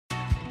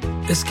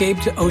Escape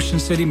to Ocean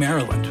City,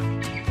 Maryland,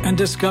 and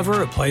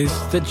discover a place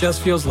that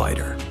just feels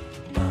lighter,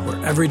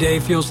 where every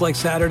day feels like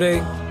Saturday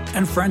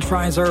and French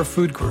fries are a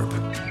food group,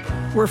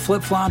 where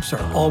flip-flops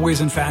are always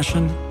in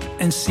fashion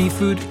and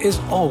seafood is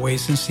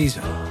always in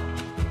season,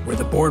 where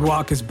the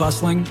boardwalk is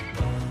bustling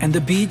and the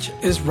beach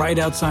is right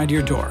outside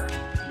your door,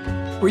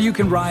 where you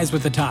can rise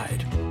with the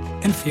tide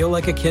and feel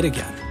like a kid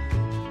again.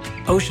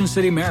 Ocean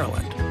City,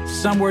 Maryland,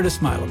 somewhere to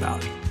smile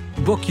about.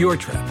 Book your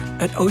trip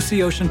at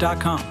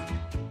OCOcean.com.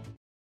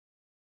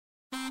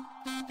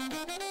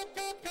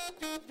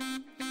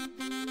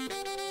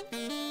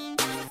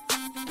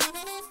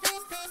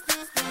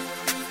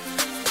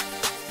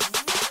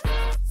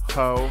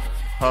 Ho,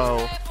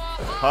 ho,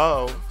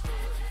 ho.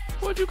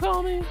 What'd you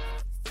call me?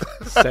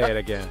 Say it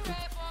again.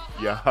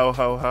 Yeah, ho,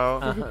 ho,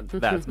 ho.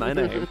 That's my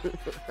name.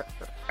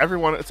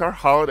 Everyone, it's our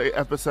holiday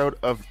episode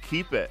of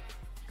Keep It.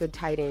 Good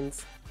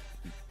tidings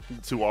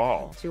To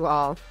all. to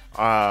all.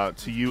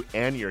 To you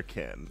and your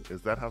kin.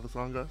 Is that how the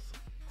song goes?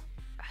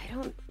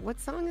 What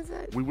song is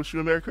it? We wish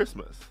you a Merry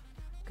Christmas.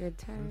 Good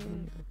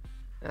tidings.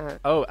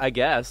 Oh, I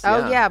guess.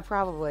 Oh, yeah,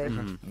 probably.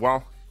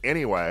 Well,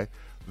 anyway,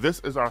 this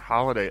is our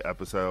holiday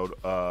episode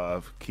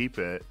of Keep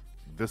It.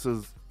 This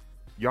is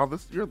your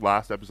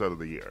last episode of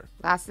the year.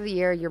 Last of the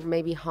year, you're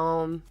maybe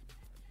home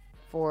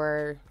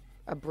for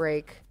a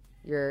break.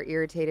 You're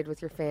irritated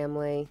with your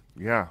family.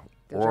 Yeah.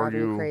 They're Or driving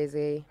you you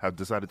crazy. have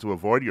decided to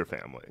avoid your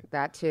family.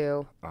 That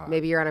too.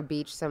 Maybe you're on a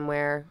beach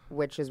somewhere,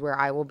 which is where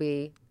I will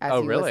be as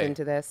Oh, you really? listen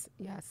to this.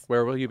 Yes.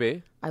 Where will you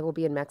be? I will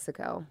be in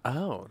Mexico.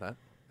 Oh,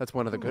 that's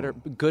one of the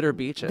gooder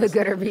beaches. The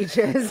gooder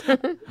beaches.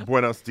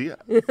 Buenos dias.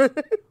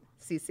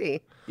 CC.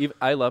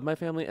 I love my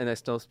family, and I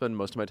still spend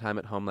most of my time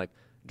at home, like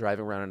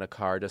driving around in a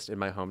car just in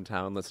my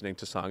hometown, listening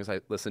to songs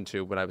I listened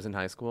to when I was in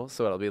high school.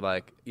 So it'll be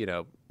like, came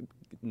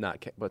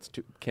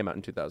out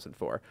in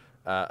 2004.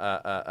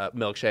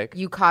 Milkshake.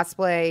 You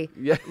cosplay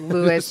Yeah.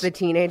 Louis the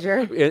teenager.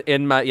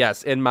 in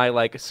my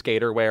like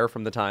skater wear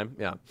from the time.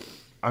 Yeah.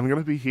 I'm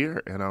going to be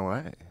here in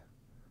LA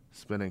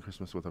spending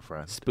Christmas with a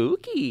friend.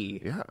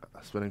 Spooky. Yeah,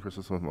 spending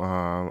Christmas with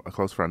a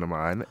close friend of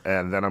mine.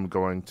 And then I'm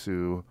going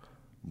to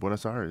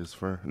Buenos Aires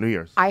for New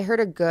Year's. I heard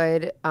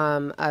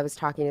I was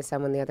talking to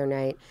someone the other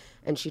night,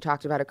 and she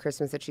talked about a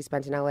Christmas that she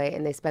spent in LA,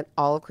 and they spent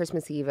all of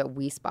Christmas Eve at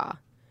Wi Spa.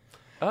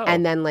 Oh.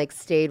 And then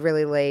stayed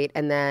really late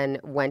and then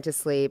went to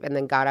sleep and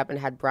then got up and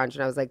had brunch.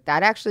 And I was like,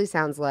 that actually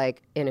sounds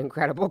like an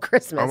incredible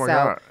Christmas. Oh my so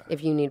God.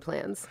 if you need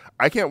plans.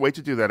 I can't wait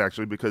to do that,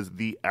 actually, because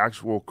the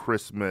actual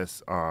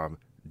Christmas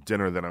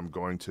dinner that I'm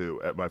going to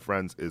at my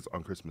friend's is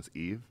on Christmas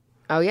Eve.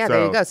 Oh, yeah,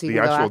 there you go. So you the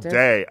can go actual after.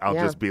 day, I'll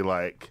Yeah. just be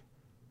like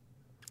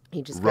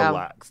You just go.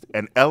 relaxed.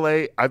 And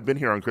LA, I've been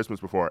here on Christmas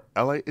before.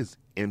 LA is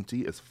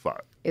empty as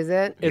fuck. Is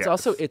it? It's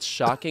Yes. it's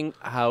shocking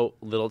how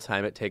little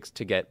time it takes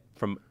to get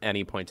from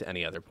any point to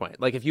any other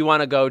point. Like if you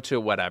want to go to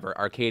whatever,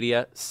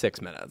 Arcadia,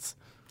 6 minutes.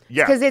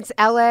 Yeah. Because it's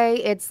LA,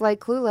 it's like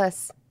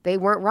Clueless. They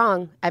weren't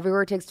wrong.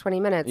 Everywhere takes 20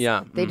 minutes.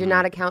 Yeah. They did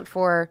not account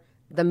for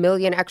the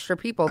million extra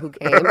people who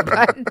came.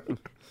 But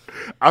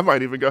I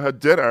might even go have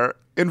dinner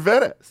in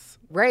Venice.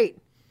 right.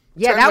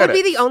 Yeah, 10 that would be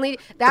minutes. the only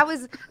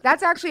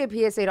that's actually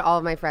a PSA to all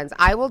of my friends.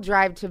 I will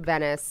drive to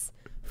Venice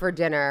for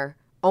dinner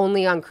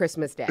only on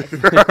Christmas Day.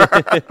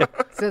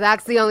 So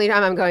that's the only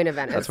time I'm going to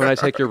Venice. That's when I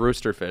take your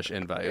rooster fish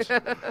invite.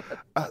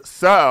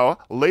 So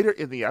later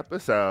in the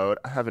episode,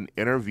 I have an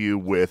interview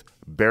with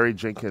Barry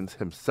Jenkins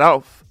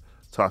himself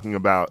talking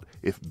about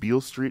if Beale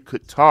Street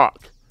could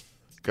talk.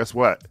 Guess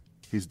what?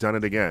 He's done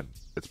it again.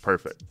 It's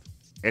perfect.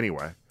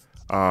 Anyway,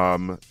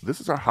 this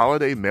is our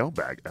holiday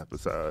mailbag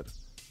episode.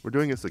 We're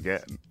doing this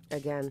again,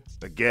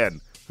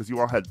 because you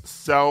all had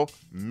so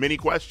many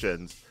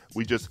questions.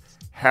 We just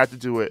had to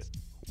do it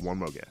one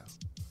more again.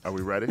 Are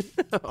we ready?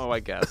 Oh, I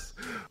guess.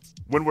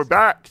 When we're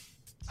back,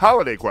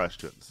 holiday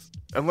questions,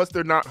 unless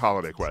they're not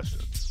holiday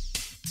questions.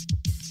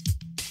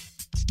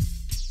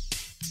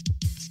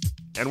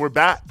 And we're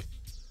back.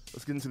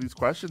 Let's get into these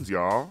questions,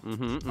 y'all.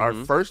 Our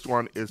first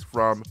one is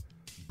from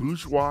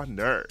Bourgeois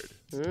Nerd.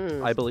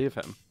 I believe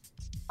him.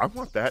 I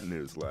want that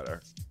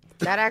newsletter.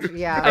 That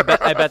actually, yeah.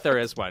 I bet there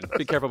is one.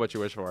 Be careful what you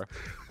wish for.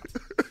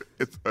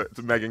 It's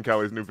Megyn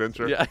Kelly's new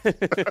venture. Yeah.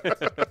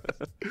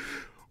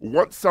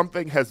 Once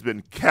something has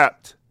been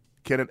kept,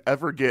 can it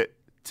ever get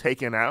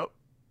taken out,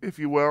 if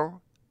you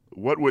will?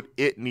 What would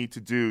it need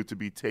to do to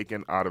be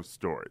taken out of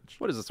storage?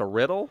 What is this, a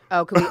riddle?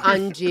 Oh, can we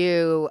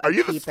undo Are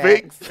you the keep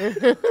Sphinx?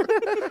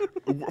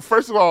 it?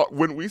 First of all,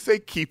 when we say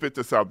keep it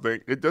to something,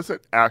 it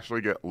doesn't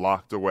actually get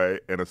locked away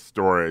in a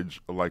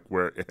storage like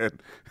we're in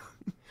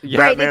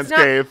Batman's it's not-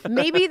 cave.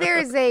 Maybe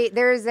there's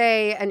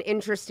an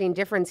interesting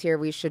difference here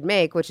we should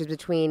make, which is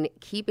between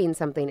keeping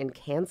something and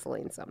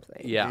canceling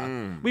something.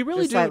 Yeah. We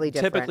really Just slightly do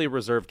different. typically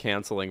reserve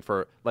canceling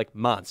for like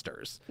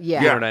monsters.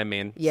 Yeah. You know what I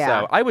mean?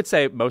 Yeah. So I would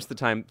say most of the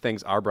time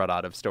things are brought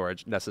out of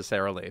storage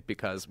necessarily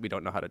because we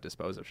don't know how to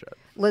dispose of shit.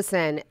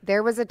 Listen,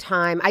 there was a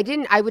time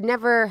I would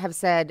never have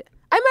said,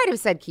 I might have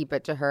said keep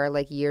it to her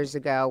like years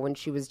ago when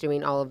she was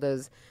doing all of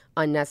those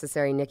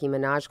unnecessary Nicki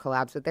Minaj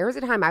collabs. But there was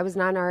a time I was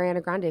not an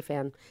Ariana Grande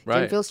fan. Right.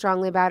 Didn't feel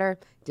strongly about her.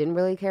 Didn't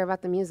really care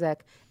about the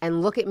music.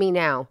 And look at me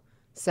now.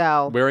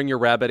 So Wearing your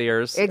rabbit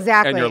ears.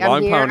 exactly, And your I'm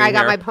long here. pony I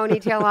got hair. my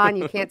ponytail on.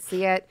 You can't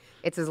see it.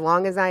 It's as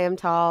long as I am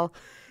tall,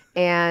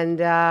 and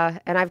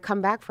I've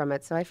come back from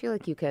it. So I feel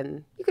like you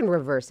can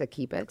reverse it,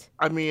 keep it.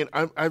 I mean,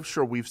 I'm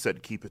sure we've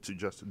said keep it to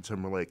Justin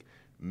Timberlake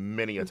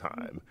many a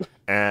time.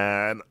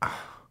 And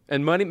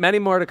And many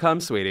more to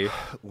come, sweetie.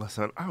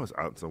 listen, I was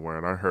out somewhere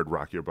and I heard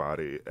Rock Your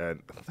Body, and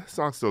that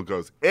song still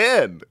goes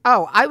in.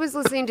 Oh, I was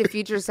listening to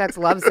Future Sex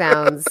Love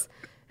Sounds,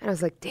 and I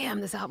was like, damn,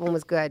 this album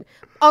was good.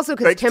 Also,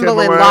 because Thanks,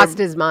 Timbaland lost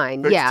his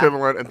mind. Thanks, Yeah.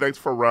 Timbaland, and thanks,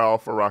 Pharrell,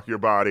 for Rock Your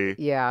Body.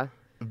 Yeah.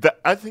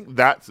 I think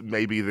that's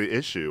maybe the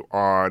issue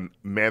on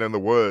Man in the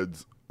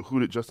Woods. Who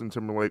did Justin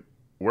Timberlake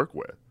work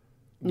with?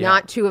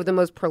 Not two of the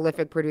most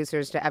prolific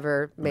producers to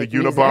ever make The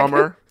music.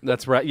 Unabomber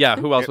That's right. Yeah,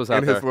 who else was out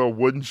in there? his little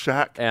wooden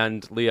shack.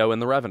 And Leo in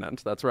The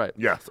Revenant. That's right.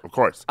 Yes, of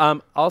course.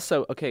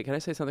 Also, okay, can I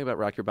say something about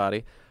Rock Your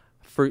Body?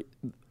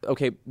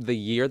 The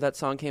year that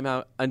song came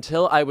out,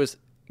 until I was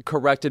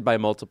corrected by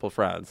multiple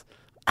friends.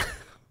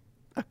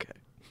 Okay.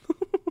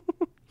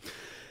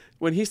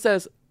 When he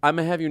says, I'm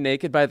going to have you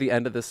naked by the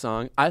end of this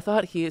song, I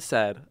thought he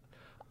said,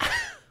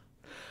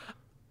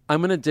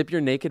 I'm going to dip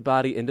your naked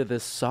body into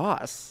this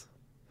sauce.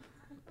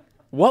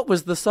 What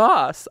was the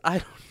sauce?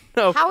 I don't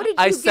know. How did you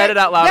I said it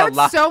out loud There a were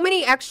lot. so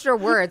many extra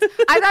words.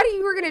 I thought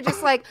you were going to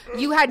just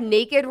you had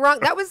naked wrong.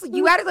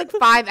 You added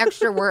 5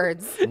 extra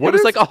words. It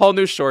was like a whole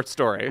new short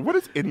story. What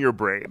is in your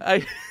brain?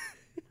 I,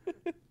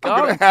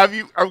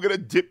 I'm gonna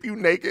dip you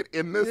naked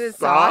in this This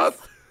sauce.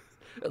 sauce?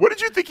 What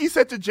did you think he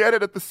said to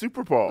Janet at the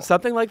Super Bowl?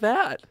 Something like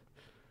that.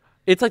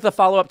 It's like the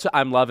follow-up to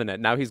I'm Loving It.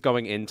 Now he's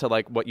going into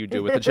what you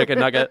do with the chicken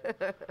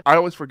nugget. I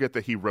always forget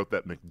that he wrote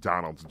that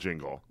McDonald's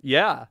jingle.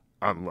 Yeah.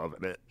 I'm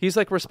loving it. He's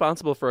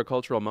responsible for a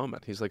cultural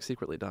moment. He's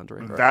secretly Don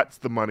Draper. That's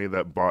the money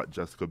that bought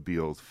Jessica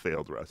Biel's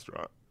failed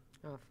restaurant.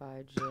 Oh,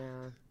 fudge,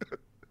 yeah.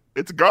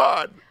 It's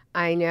gone.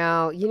 I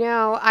know.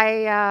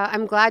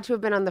 I'm glad to have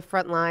been on the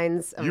front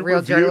lines of You real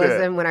reviewed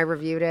journalism it. when I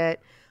reviewed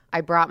it.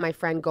 I brought my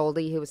friend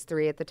Goldie, who was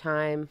 3 at the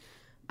time.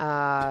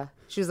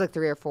 She was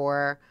 3 or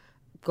 4.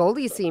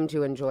 Goldie seemed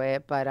to enjoy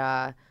it, but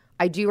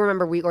I do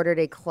remember we ordered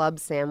a club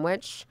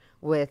sandwich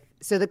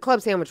so the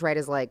club sandwich, right,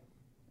 is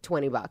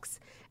 $20.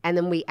 And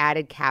then we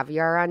added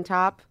caviar on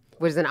top,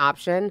 which is an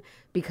option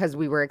because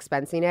we were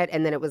expensing it.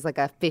 And then it was a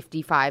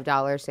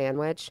 $55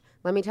 sandwich.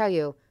 Let me tell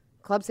you,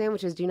 club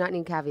sandwiches do not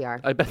need caviar.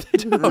 I bet they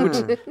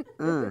don't.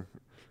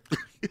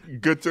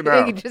 Good to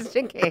know. Just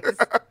in case.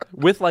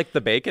 With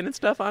the bacon and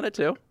stuff on it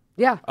too?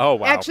 Yeah. Oh,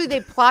 wow. Actually, they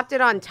plopped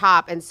it on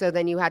top, and so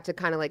then you had to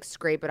kind of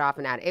scrape it off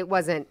and add it. It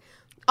wasn't,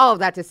 all of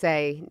that to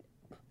say,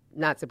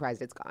 not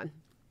surprised it's gone.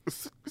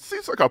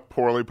 Seems like a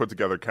poorly put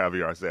together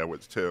caviar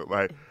sandwich too.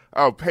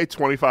 I'll pay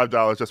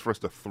 $25 just for us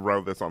to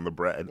throw this on the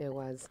bread. It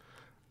was.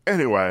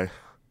 Anyway,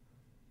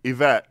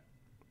 Yvette,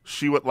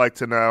 she would like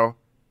to know,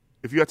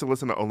 if you had to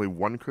listen to only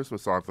one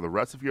Christmas song for the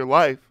rest of your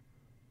life,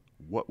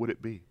 what would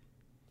it be?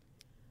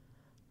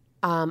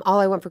 All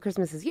I Want for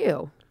Christmas Is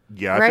You.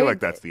 Yeah, I Right? feel like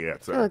that's the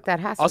answer. I feel like that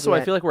has to Also, be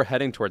I feel like we're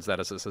heading towards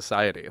that as a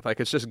society.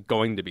 It's just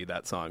going to be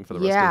that song for the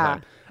rest Yeah.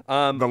 of the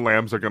time. The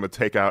Lambs are going to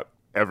take out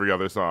every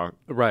other song.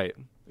 Right.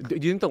 Do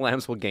you think the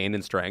Lambs will gain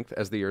in strength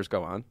as the years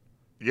go on?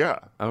 Yeah.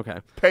 Okay.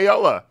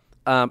 Payola.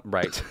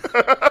 Right.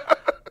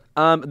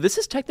 This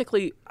is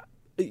technically,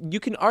 you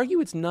can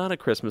argue it's not a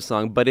Christmas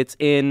song, but it's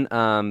in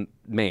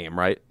MAME,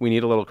 right? We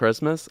Need a Little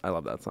Christmas. I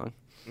love that song.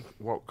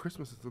 Well,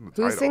 Christmas is in the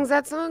Who title. sings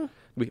that song?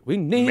 We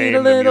need Mame, a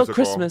the little musical.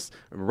 Christmas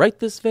right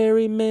this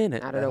very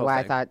minute. I don't That know whole why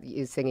I thing. thought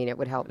you singing it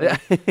would help me.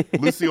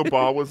 Lucille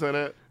Ball was in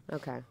it.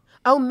 Okay.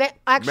 Oh,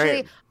 actually,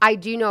 Mame. I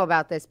do know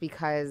about this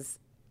because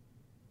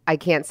I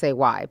can't say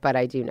why, but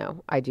I do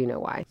know. I do know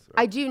why.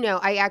 I do know.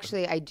 I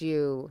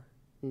do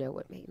know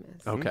what MAME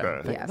is.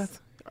 Okay. Yes.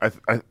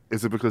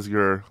 Is it because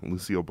you're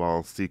Lucille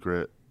Ball's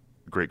secret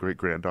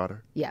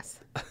great-great-granddaughter? Yes.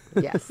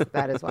 Yes,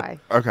 that is why.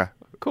 Okay.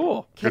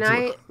 Cool. Can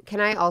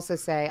I also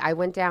say I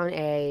went down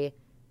a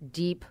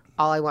deep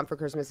All I Want for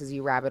Christmas Is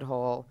You rabbit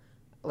hole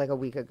a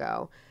week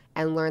ago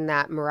and learned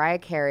that Mariah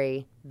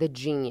Carey, the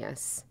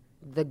genius,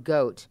 the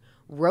GOAT,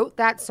 wrote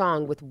that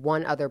song with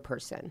one other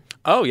person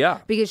Oh, yeah.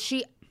 because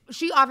she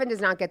often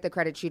does not get the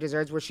credit she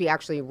deserves where she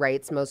actually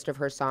writes most of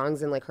her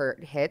songs and her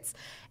hits.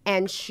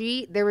 And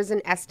there was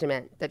an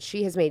estimate that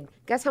she has made,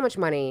 guess how much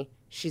money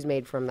she's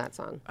made from that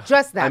song?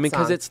 Just that I mean,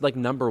 song. because it's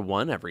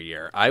 #1 every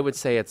year. I would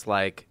say it's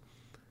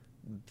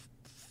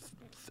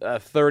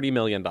 $30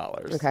 million.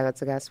 Okay,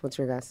 that's a guess. What's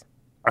your guess?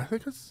 I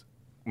think it's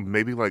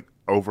maybe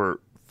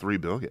over $3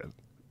 billion.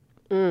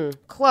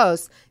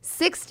 Close.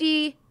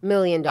 $60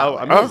 million. Oh,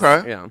 I mean,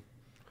 Okay. Yeah.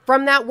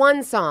 From that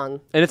one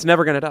song, And it's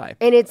never going to die.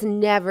 and it's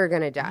never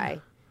going to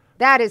die.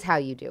 That is how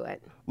you do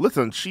it.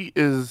 Listen, she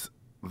is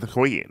the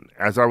queen.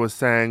 As I was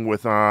saying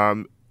with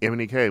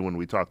M&EK when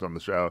we talked on the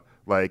show,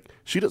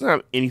 she doesn't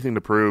have anything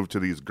to prove to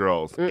these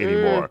girls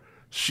anymore.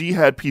 She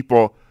had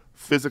people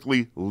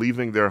physically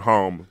leaving their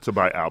home to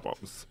buy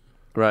albums.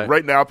 Right.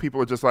 Right now, people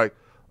are just like,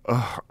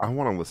 ugh, I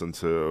want to listen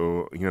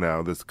to,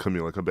 this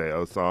Camila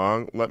Cabello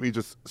song. Let me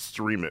just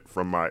stream it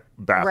from my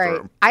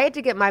bathroom. Right. I had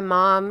to get my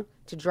mom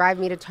to drive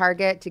me to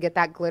Target to get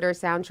that Glitter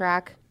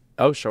soundtrack.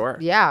 Oh, sure.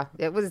 Yeah,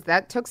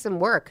 that took some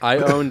work. I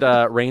owned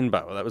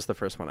Rainbow. That was the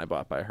first one I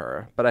bought by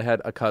her. But I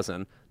had a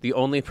cousin, the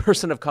only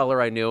person of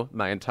color I knew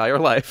my entire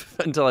life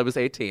until I was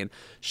 18.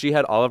 She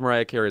had all of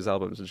Mariah Carey's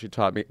albums, and she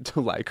taught me to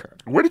like her.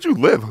 Where did you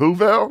live?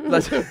 Whoville?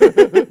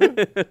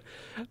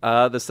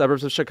 The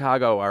suburbs of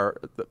Chicago are...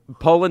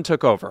 Poland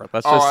took over.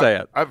 Let's just say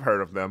it. I've heard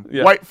of them.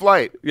 Yeah. White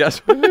Flight.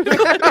 Yes. Should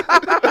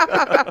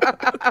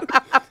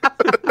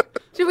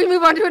we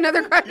move on to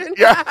another question?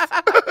 Yes.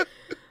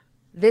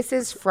 This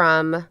is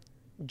from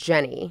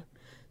Jenny.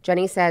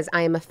 Jenny says,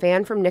 I am a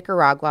fan from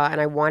Nicaragua, and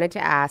I wanted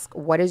to ask,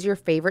 what is your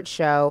favorite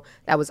show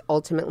that was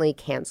ultimately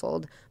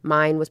canceled?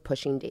 Mine was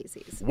Pushing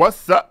Daisies.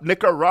 What's up,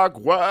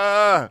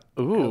 Nicaragua?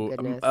 Ooh.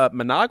 goodness.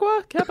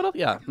 Managua capital?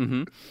 Yeah.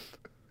 Mm-hmm.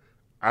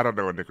 I don't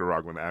know a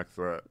Nicaraguan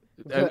accent.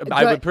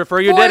 I would prefer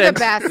you For the didn't.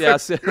 best.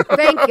 Yes.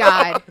 Thank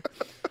God.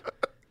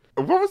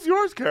 What was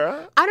yours,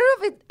 Kara? I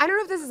don't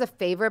know if this is a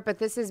favorite, but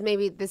this is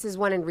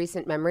one in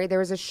recent memory. There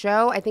was a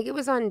show, I think it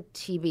was on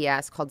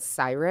TBS, called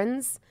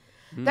Sirens.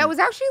 That was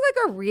actually like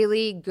a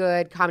really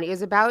good comedy. It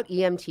was about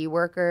EMT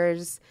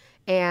workers,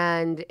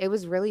 and it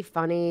was really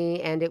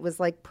funny, and it was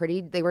like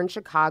pretty. They were in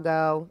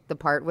Chicago, the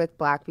part with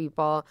black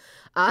people.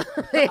 Yes.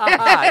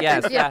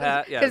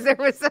 Yes. Yes. There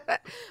was,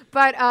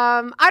 but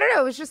I don't know.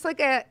 It was just like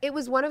it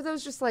was one of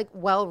those just like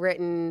well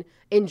written,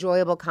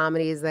 enjoyable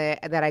comedies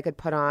that I could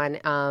put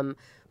on.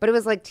 But it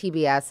was like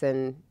TBS,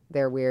 and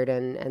they're weird,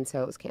 and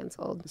so it was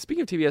canceled.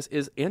 Speaking of TBS,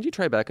 is Angie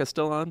Tribeca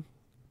still on?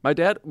 My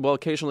dad will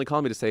occasionally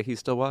call me to say he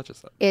still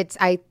watches it.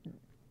 I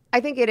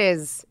think it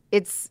is.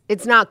 It's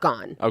not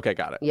gone. Okay,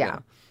 got it. Yeah.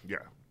 Yeah,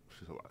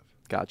 she's alive.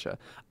 Gotcha.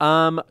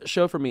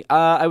 Show for me.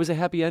 I was a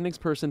Happy Endings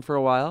person for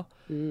a while.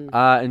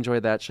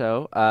 Enjoyed that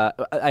show.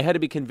 I had to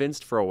be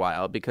convinced for a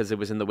while because it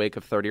was in the wake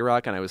of 30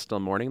 Rock, and I was still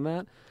mourning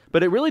that.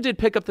 But it really did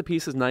pick up the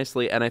pieces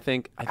nicely, and I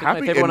think my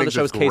Happy favorite one of the Endings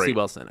shows is is Casey great.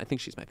 Wilson. I think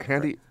she's my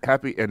favorite.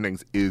 Happy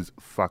Endings is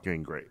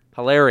fucking great.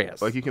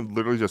 Hilarious. Like, you can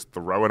literally just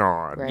throw it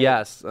on, Right.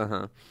 Yes.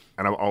 Uh-huh.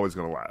 and I'm always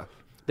going to laugh.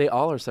 They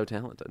all are so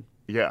talented.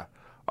 Yeah.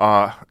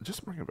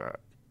 Just bring it back.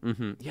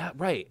 Yeah,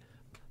 right.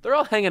 They're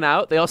all hanging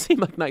out. They all seem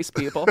like nice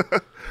people.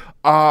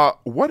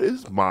 What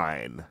is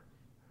mine?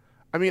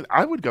 I mean,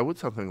 I would go with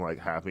something like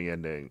Happy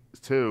Endings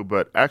too,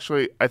 but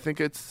actually, I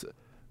think it's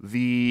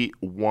the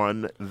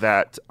one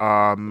that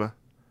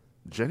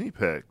Jenny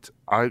picked.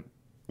 I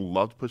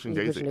loved Pushing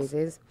Daisies. Pushing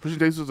Daisies. Pushing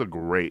Daisies was a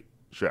great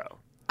show.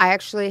 I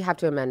actually have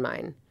to amend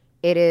mine.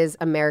 It is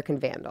American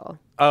Vandal.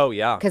 Oh,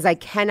 yeah. Because I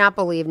cannot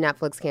believe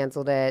Netflix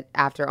canceled it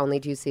after only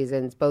 2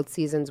 seasons. Both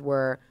seasons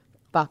were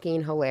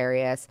fucking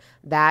hilarious.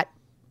 That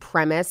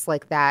premise,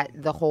 like that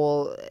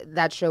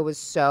show was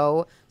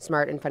so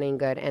smart and funny and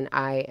good, and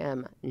I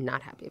am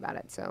not happy about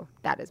it. So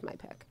that is my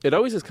pick. It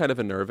always is kind of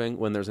unnerving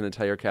when there's an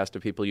entire cast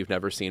of people you've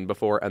never seen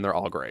before, and they're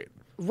all great.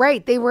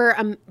 Right. They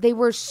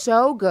were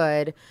so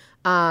good.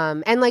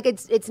 And like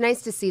it's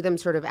nice to see them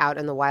sort of out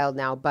in the wild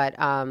now. But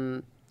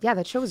yeah,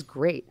 that show was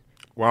great.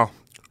 Well,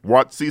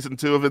 watch season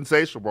 2 of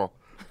Insatiable.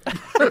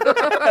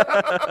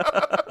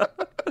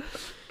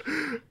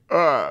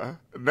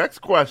 Next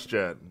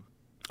question.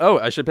 Oh,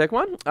 I should pick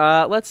one?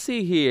 Let's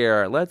see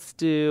here. Let's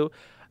do...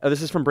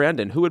 this is from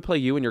Brandon. Who would play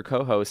you and your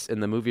co-hosts in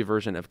the movie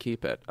version of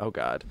Keep It? Oh,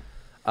 God.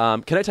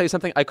 Can I tell you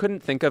something? I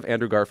couldn't think of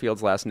Andrew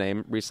Garfield's last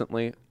name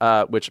recently,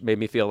 which made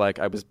me feel like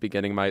I was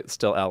beginning my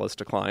still Alice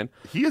decline.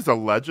 He is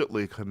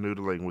allegedly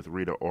canoodling with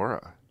Rita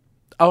Ora.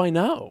 Oh, I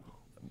know.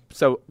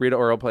 So Rita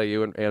Ora will play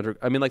you and Andrew.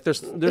 I mean, like, there's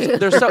so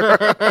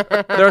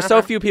there are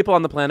so few people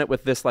on the planet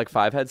with this like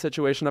 5-head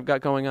situation I've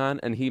got going on,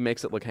 and he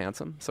makes it look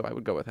handsome. So I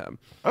would go with him.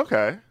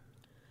 Okay.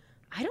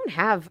 I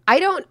have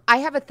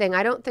a thing.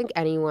 I don't think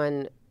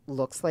anyone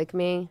looks like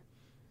me.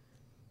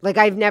 Like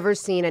I've never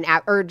seen an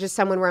act or just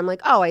someone where I'm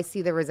like, oh, I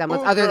see the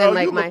resemblance. Other girl, than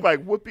like you my look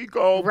like Whoopi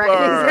Goldberg.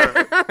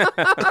 Right.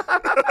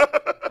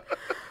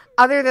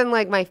 Other than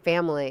like my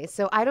family.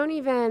 So I don't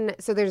even.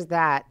 So there's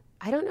that.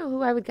 I don't know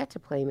who I would get to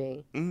play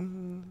me.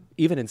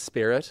 Even in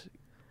spirit.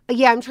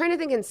 Yeah, I'm trying to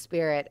think in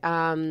spirit.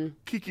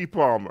 Kiki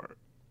Palmer.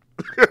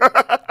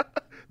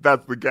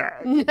 That's the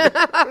guy.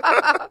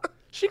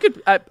 She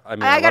could. I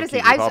mean, I gotta love say,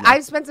 Keke Palmer.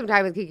 I've spent some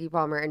time with Kiki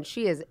Palmer, and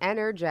she is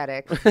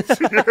energetic.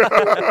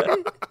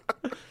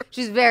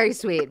 She's very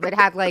sweet, but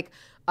had like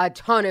a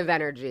ton of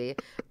energy,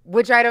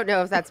 which I don't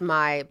know if that's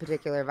my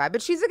particular vibe.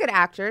 But she's a good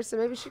actor, so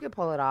maybe she could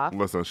pull it off.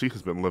 Listen, she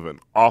has been living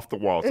off the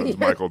wall since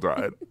Michael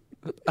died.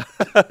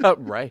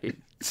 Right.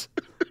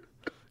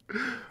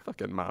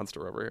 Fucking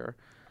monster over here.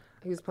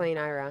 Who's playing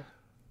Ira?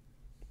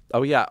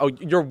 Oh yeah. Oh,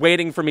 you're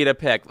waiting for me to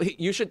pick.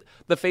 You should.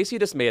 The face you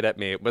just made at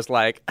me was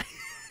like.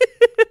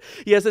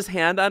 He has his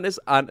hand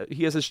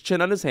he has his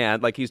chin on his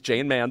hand, like he's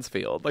Jane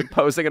Mansfield, like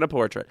posing in a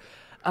portrait.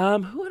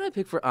 Who would I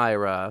pick for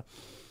Ira?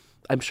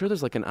 I'm sure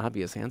there's like an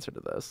obvious answer to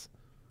this.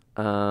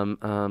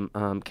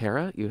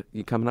 Kara, you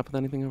coming up with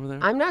anything over there?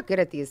 I'm not good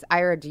at these.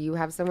 Ira, do you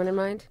have someone in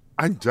mind?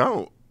 I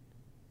don't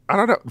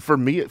know. For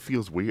me, it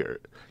feels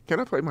weird. Can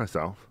I play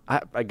myself?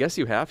 I guess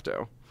you have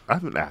to.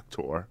 I'm an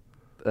actor.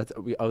 That's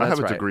I have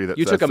a right. degree that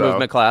you says took a so.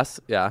 movement class,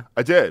 yeah.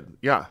 I did.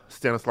 Yeah.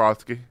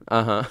 Stanislavski.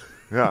 Uh huh.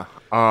 Yeah.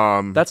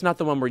 That's not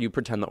the one where you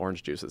pretend the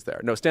orange juice is there.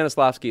 No,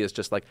 Stanislavski is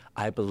just like,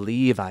 I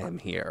believe I am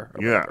here.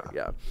 Or Yeah. whatever.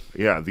 Yeah.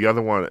 Yeah. The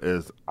other one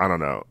is, I don't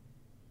know,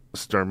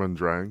 Sturm und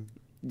Drang.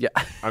 Yeah.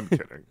 I'm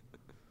kidding.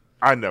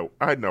 I know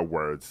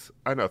words.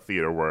 I know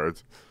theater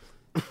words.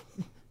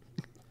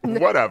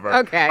 Whatever.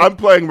 Okay. I'm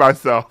playing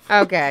myself.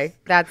 Okay,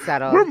 that's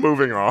settled. We're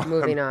moving on.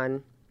 Moving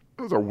on.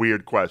 It was a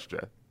weird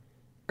question.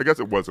 I guess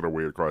it wasn't a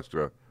weird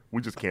question.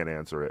 We just can't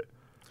answer it.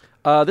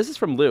 This is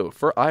from Lou.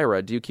 For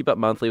Ira, do you keep up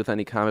monthly with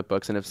any comic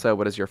books? And if so,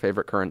 what is your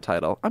favorite current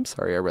title? I'm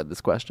sorry I read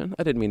this question.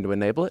 I didn't mean to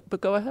enable it,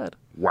 but go ahead.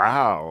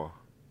 Wow.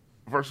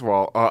 First of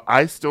all,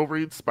 I still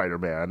read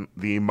Spider-Man,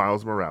 the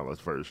Miles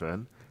Morales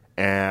version.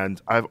 And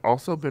I've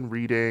also been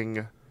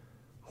reading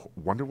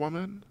Wonder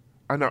Woman.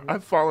 I know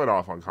I've fallen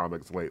off on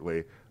comics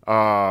lately.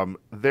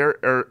 There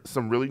are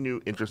some really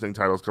new, interesting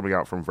titles coming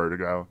out from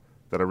Vertigo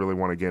that I really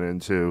want to get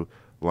into,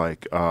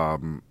 like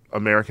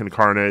American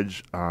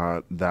Carnage.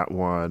 That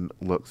one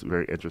looks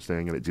very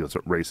interesting, and it deals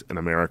with race in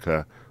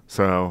America.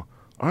 So,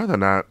 other than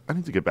that, I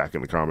need to get back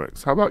into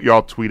comics. How about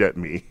y'all tweet at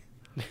me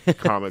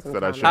comics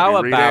that I should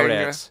How be about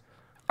reading? it?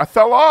 I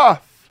fell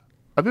off.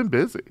 I've been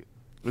busy.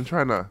 Been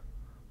trying to.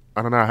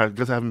 I don't know. I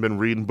guess I haven't been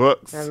reading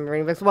books.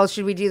 Well,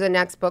 should we do the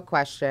next book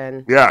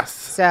question? Yes.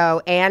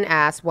 So Anne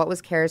asked, what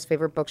was Kara's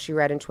favorite book she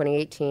read in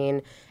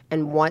 2018?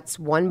 And what's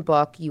one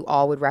book you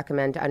all would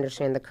recommend to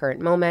understand the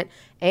current moment?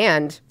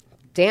 And,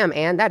 damn,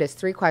 Anne, that is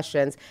 3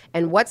 questions.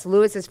 And what's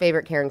Lewis's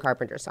favorite Karen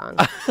Carpenter song?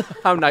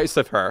 How nice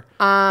of her.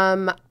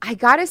 I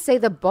gotta say,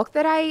 the book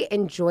that I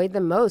enjoyed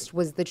the most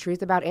was The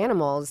Truth About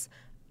Animals,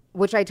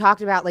 which I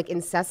talked about like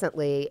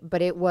incessantly,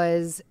 but it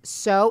was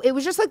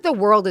just like the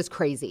world is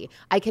crazy.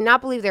 I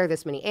cannot believe there are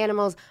this many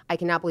animals. I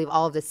cannot believe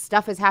all of this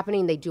stuff is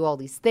happening. They do all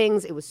these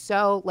things. It was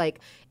so like,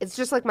 it's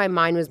just like my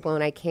mind was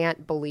blown. I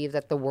can't believe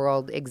that the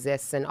world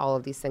exists and all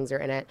of these things are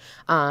in it.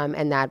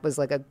 And that was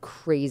like a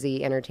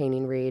crazy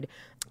entertaining read.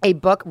 A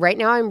book, right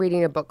now I'm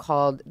reading a book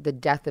called The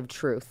Death of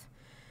Truth,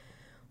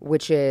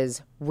 which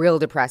is real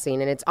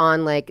depressing, and it's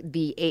on like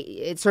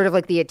it's sort of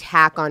like the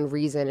attack on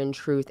reason and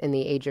truth in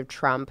the age of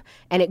Trump,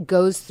 and it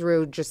goes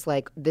through just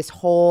like this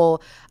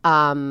whole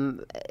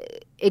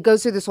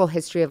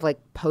history of like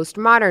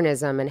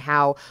postmodernism and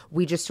how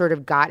we just sort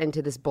of got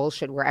into this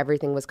bullshit where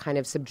everything was kind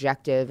of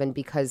subjective, and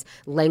because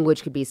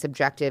language could be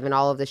subjective and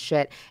all of this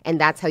shit, and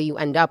that's how you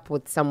end up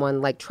with someone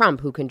like Trump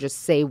who can just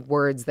say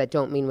words that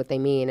don't mean what they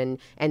mean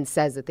and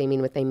says that they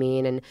mean what they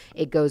mean, and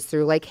it goes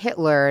through like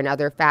Hitler and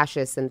other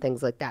fascists and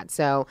things like that.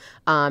 So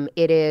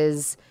it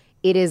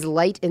is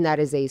light in that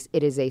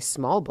it is a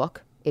small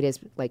book. It is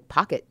like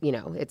pocket,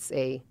 it's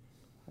a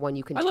one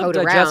you can tote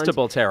around.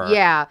 Digestible terror.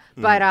 Yeah,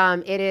 but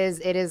it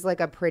is like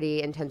a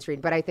pretty intense read.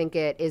 But I think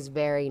it is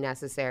very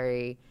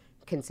necessary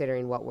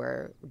considering what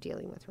we're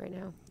dealing with right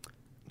now.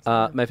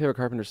 My favorite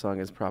Carpenter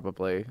song is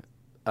probably,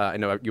 I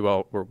know you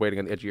all were waiting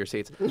on the edge of your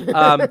seats,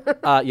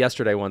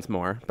 Yesterday Once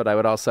More. But I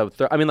would also,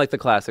 like the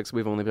classics,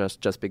 We've Only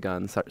Just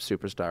Begun,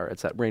 Superstar,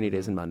 it's at Rainy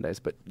Days and Mondays.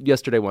 But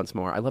Yesterday Once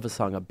More, I love a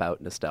song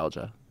about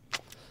nostalgia.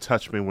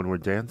 Touch Me When We're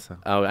Dancing.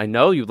 Oh, I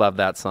know you love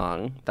that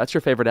song. That's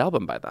your favorite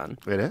album by then.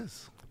 It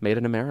is. Made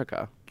in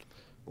America.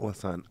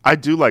 Listen, I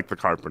do like the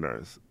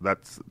Carpenters.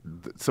 That's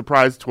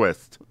surprise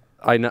twist.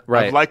 I know,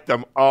 right? I've liked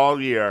them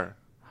all year.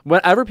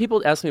 Whenever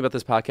people ask me about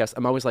this podcast,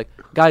 I'm always like,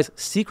 guys,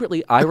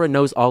 secretly, Ira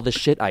knows all the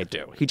shit I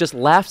do. He just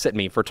laughs at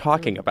me for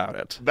talking about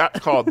it. That's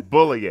called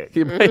bullying.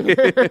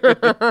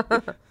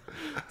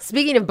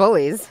 Speaking of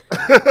bullies.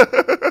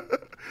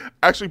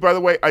 Actually, by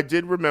the way, I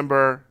did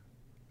remember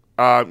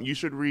you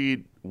should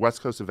read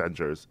West Coast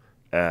Avengers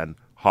and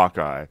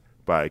Hawkeye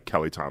by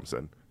Kelly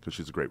Thompson because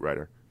she's a great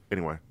writer.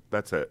 Anyway,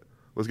 that's it.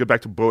 Let's get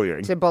back to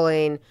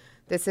bullying.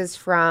 This is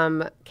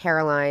from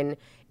Caroline.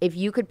 If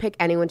you could pick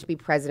anyone to be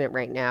president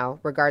right now,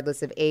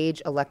 regardless of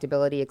age,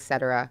 electability,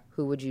 etc.,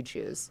 who would you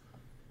choose?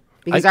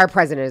 Because our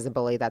president is a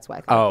bully. That's why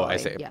I thought bully. I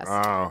see. Yes.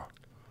 Oh.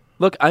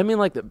 Look, I mean,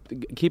 like,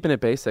 keeping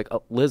it basic,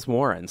 Liz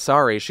Warren.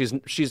 Sorry, she's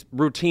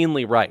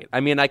routinely right. I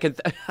mean, I can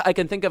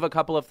think of a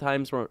couple of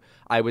times where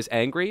I was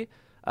angry.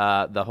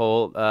 The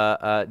whole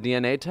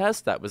DNA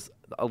test, that was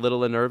a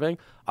little unnerving.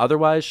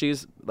 Otherwise,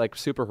 she's like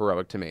super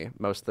heroic to me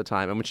most of the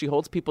time. And when she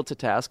holds people to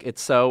task,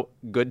 it's so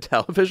good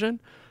television.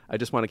 I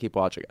just want to keep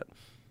watching it.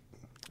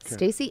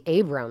 Stacey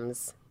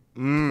Abrams,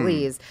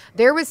 please.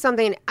 There was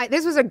something.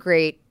 This was a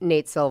great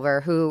Nate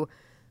Silver who.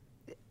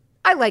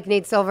 I like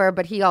Nate Silver,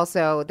 but he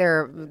also,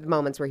 there are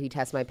moments where he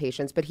tests my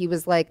patience, but he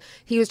was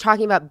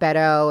talking about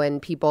Beto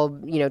and people,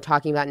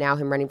 talking about now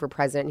him running for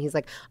president. And he's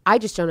like, I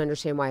just don't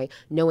understand why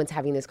no one's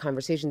having these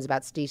conversations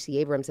about Stacey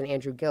Abrams and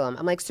Andrew Gillum.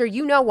 I'm like, sir,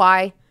 you know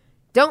why?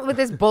 Don't with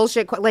this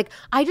bullshit.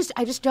 I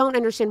just don't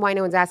understand why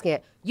no one's asking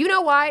it. You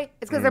know why?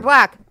 It's because they're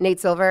black, Nate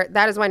Silver.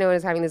 That is why no one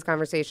is having these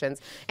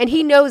conversations. And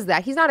he knows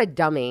that. He's not a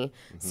dummy.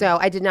 Mm-hmm. So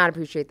I did not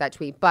appreciate that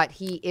tweet, but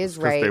he is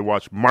right. Because they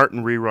watch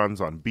Martin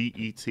reruns on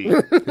BET.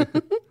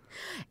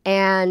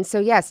 And so,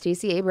 yeah,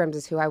 Stacey Abrams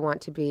is who I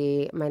want to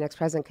be my next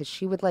president because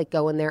she would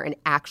go in there and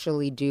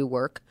actually do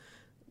work.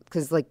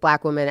 Because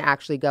black women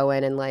actually go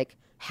in and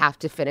have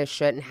to finish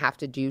shit and have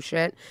to do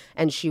shit.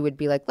 And she would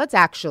be like, let's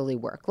actually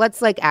work.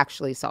 Let's like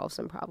actually solve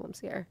some problems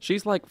here.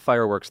 She's like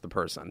Fireworks the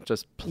person.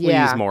 Just please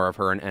Yeah. more of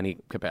her in any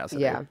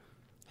capacity. Yeah.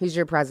 Who's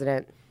your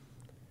president?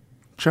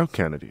 Joe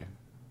Kennedy.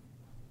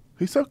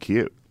 He's so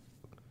cute.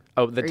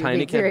 Oh, the Are you tiny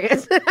being kid.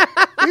 serious?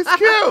 He's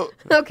cute.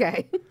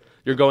 Okay.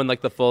 You're going like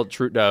the full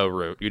Trudeau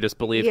route. You just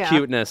believe Yeah.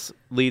 cuteness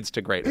leads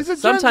to greatness. He's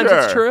a Sometimes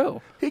ginger. it's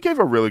true. He gave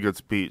a really good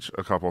speech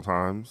a couple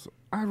times.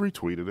 I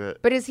retweeted it.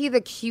 But is he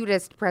the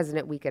cutest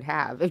president we could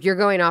have? If you're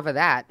going off of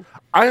that.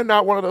 I am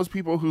not one of those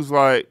people who's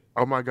like,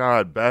 oh my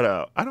God,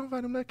 Beto. I don't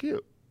find him that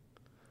cute.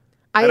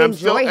 I And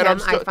enjoy him. I'm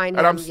still, I find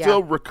and him. I'm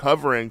still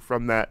recovering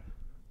from that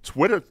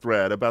Twitter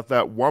thread about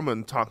that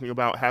woman talking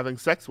about having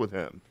sex with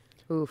him.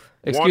 Oof.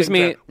 Excuse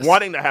me.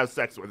 Wanting to have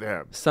sex with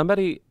him.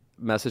 Somebody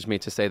messaged me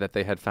to say that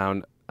they had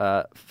found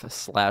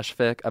slash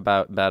fic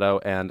about Beto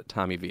and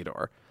Tommy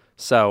Vidor.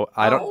 So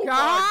I don't. Oh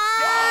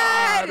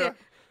God! my God.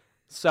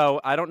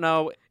 So I don't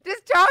know. Does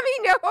Tommy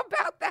know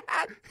about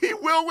that? He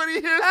will when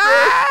he hears this.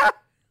 Ah!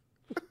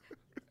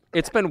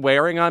 It's been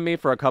wearing on me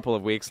for a couple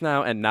of weeks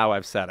now, and now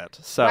I've said it.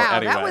 So Wow,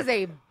 anyway, that was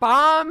a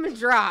bomb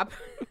drop.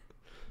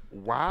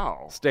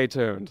 Wow. stay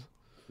tuned.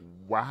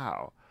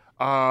 Wow.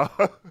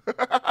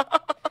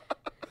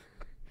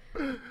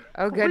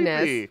 Oh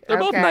goodness. Creepy. They're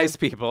both Okay. nice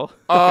people.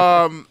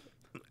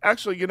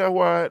 Actually, you know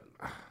what?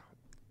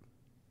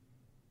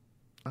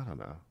 I don't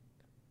know.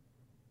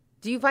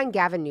 Do you find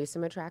Gavin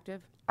Newsom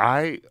attractive?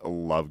 I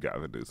love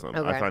Gavin Newsom. I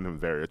Okay. find him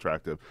very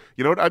attractive.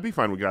 You know what? I'd be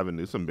fine with Gavin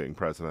Newsom being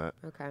president.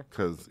 Okay.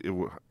 Because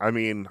I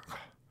mean,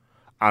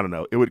 I don't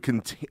know. It would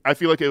continue. I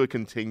feel like it would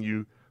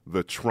continue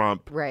the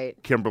Trump,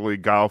 Right. Kimberly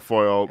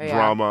Guilfoyle Yeah.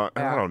 drama,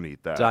 and Yeah. I don't need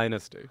that.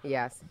 Dynasty.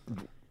 Yes.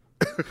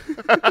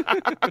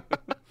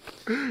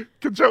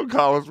 Can Joan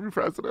Collins be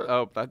president?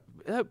 Oh,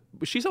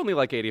 she's only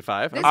like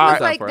 85. This I'm was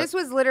down like for it. this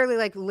was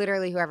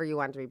literally whoever you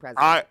want to be president.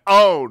 I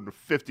own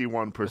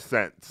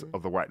 51%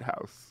 of the White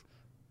House.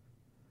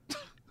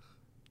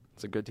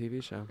 It's a good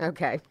TV show.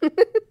 Okay. What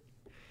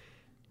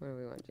do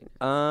we want to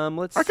do?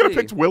 Let's I could have see.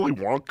 picked Willy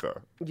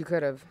Wonka. You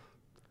could have.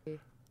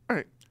 All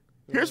right.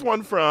 Here's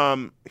one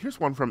from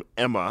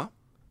Emma.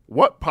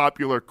 What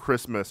popular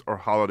Christmas or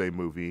holiday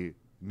movie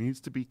needs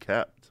to be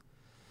kept?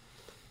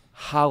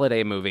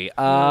 Holiday movie.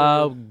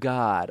 Oh,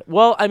 God.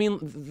 Well, I mean,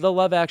 the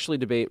Love Actually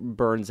debate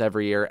burns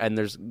every year, and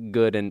there's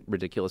good and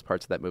ridiculous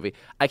parts of that movie.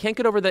 I can't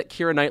get over that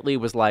Keira Knightley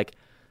was like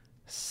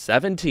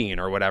 17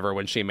 or whatever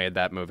when she made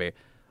that movie.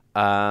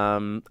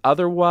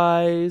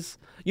 Otherwise,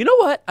 you know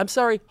what? I'm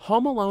sorry.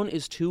 Home Alone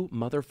is too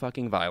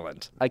motherfucking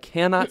violent. I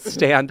cannot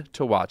stand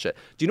to watch it.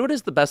 Do you know what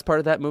is the best part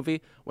of that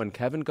movie? When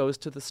Kevin goes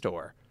to the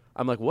store.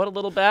 I'm like, what a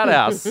little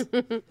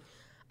badass.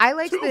 I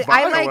liked Too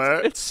I liked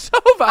violent. It's so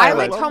I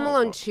violent. liked Home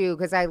Alone 2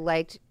 because I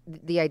liked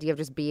the idea of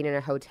just being in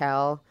a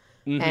hotel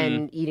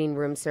and eating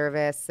room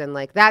service, and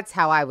like that's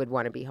how I would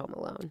want to be Home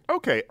Alone.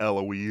 Okay,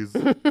 Eloise.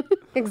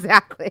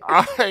 Exactly.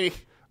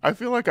 I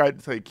feel like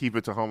I'd say keep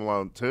it to Home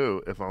Alone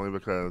 2, if only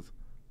because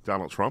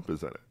Donald Trump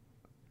is in it.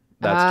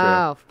 That's true.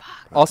 Oh,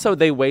 fuck. Also,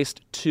 they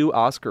waste 2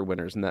 Oscar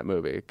winners in that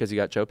movie because you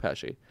got Joe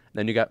Pesci.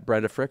 Then you got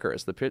Brenda Fricker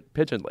as the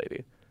pigeon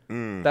lady.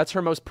 That's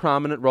her most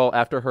prominent role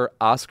after her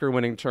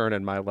Oscar-winning turn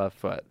in My Left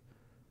Foot.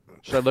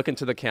 Should I look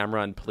into the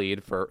camera and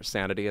plead for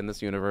sanity in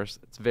this universe?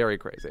 It's very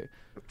crazy.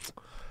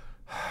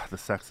 The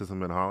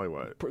sexism in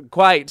Hollywood.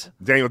 Quite.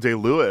 Daniel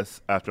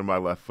Day-Lewis, after My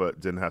Left Foot,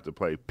 didn't have to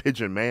play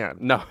Pigeon Man.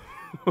 No.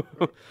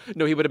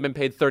 No, he would have been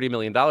paid $30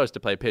 million to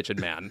play Pigeon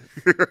Man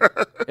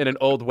in an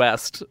Old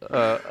West.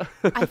 I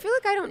feel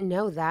like I don't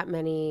know that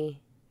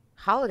many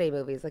holiday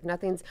movies. Like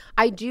nothing's.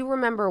 I do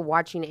remember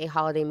watching a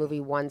holiday movie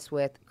once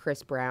with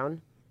Chris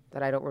Brown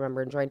that I don't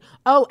remember enjoying.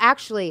 Oh,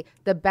 actually,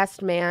 The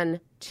Best Man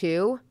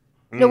 2.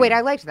 No, wait,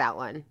 I liked that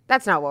one.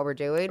 That's not what we're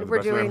doing. The We're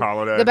Best Man doing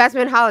Holiday. The Best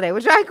Man Holiday,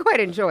 which I quite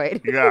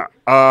enjoyed. Yeah.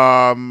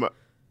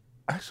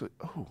 Actually,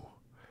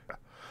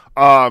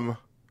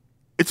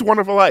 It's a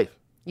Wonderful Life.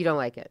 You don't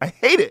like it. I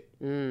hate it.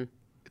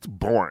 It's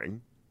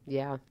boring.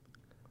 Yeah.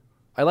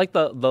 I like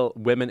the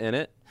women in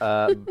it,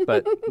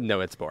 but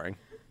no, it's boring.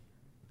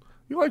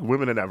 You like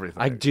women and everything.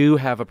 I do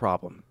have a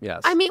problem,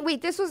 yes. I mean,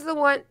 wait, this was the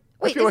one.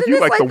 Wait, feel like isn't you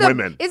this like the the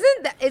women.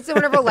 Isn't It's a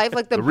Wonderful Life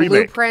like the, The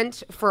remake.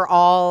 blueprint for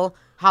all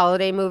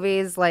holiday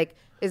movies? Like,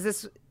 is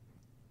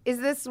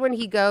this when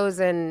he goes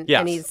and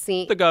Yes. he's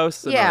seen The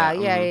ghosts and all Yeah,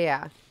 that.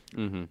 yeah.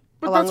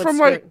 but Along that's with from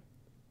Skirt. like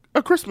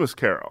A Christmas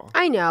Carol.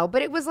 I know,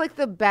 but it was like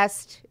the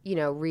best,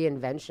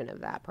 reinvention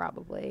of that,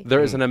 probably.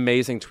 There is an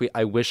amazing tweet.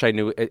 I wish I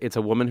knew. It's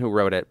a woman who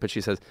wrote it, but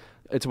she says,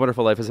 "It's a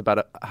Wonderful Life" is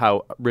about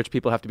how rich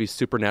people have to be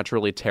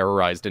supernaturally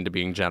terrorized into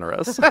being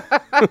generous.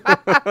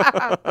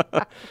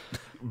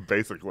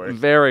 Basically.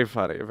 Very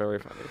funny. Very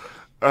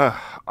funny.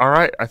 All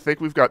right. I think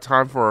we've got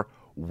time for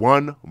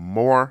one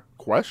more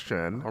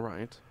question. All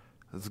right.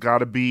 It's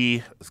gotta be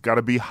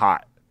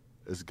hot.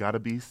 It's gotta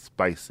be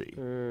spicy.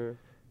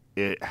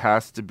 It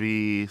has to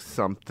be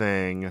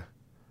something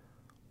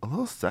a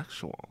little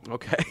sexual.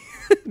 Okay.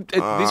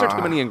 These are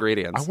too many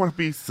ingredients. I want to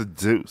be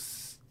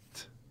seduced.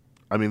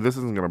 I mean, this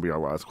isn't going to be our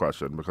last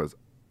question because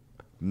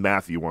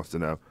Matthew wants to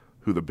know,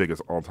 who the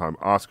biggest all-time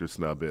Oscar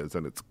snub is,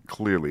 and it's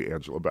clearly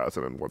Angela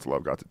Bassett and What's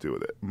Love Got to Do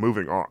with It.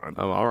 Moving on.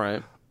 Oh, all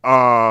right.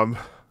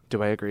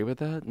 Do I agree with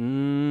that?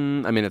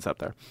 I mean, it's up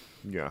there.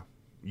 Yeah.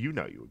 You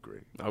know you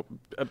agree. Oh,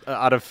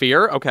 out of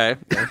fear? Okay.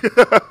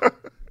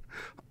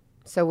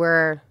 So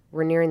we're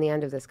nearing the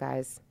end of this,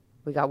 guys.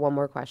 We got one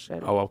more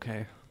question. Oh,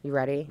 okay. You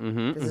ready?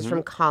 This is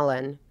from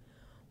Colin.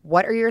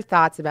 What are your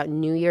thoughts about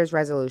New Year's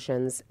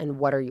resolutions, and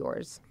what are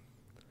yours?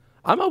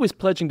 I'm always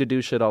pledging to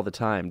do shit all the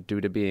time due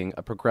to being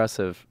a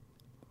progressive,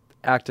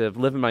 active,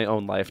 living my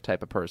own life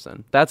type of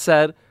person. That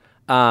said,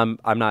 I'm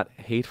not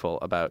hateful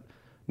about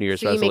New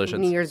Year's resolutions. So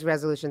you make New Year's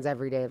resolutions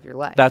every day of your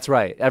life. That's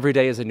right. Every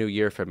day is a new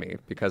year for me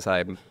because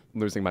I'm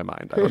losing my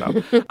mind. I don't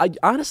know.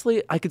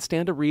 Honestly, I could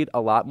stand to read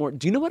a lot more.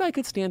 Do you know what I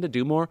could stand to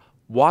do more?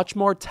 Watch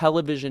more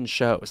television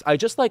shows. I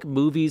just like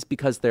movies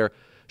because they're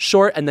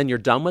short and then you're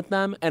done with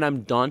them. And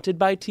I'm daunted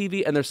by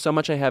TV. And there's so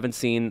much I haven't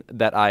seen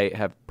that I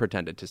have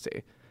pretended to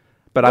see.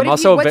 But I'm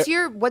also...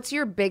 What's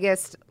your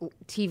biggest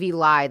TV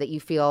lie that you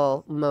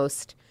feel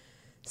most...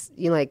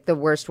 like the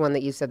worst one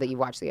that you said that you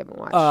watched that you haven't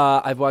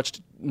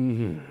watched?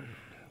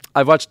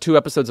 I've watched 2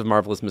 episodes of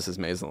Marvelous Mrs.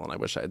 Maisel, and I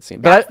wish I had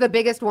seen. That's the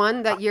biggest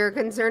one that you're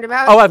concerned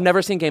about? Oh, I've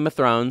never seen Game of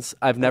Thrones.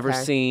 I've never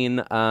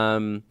seen.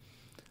 I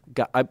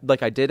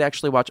did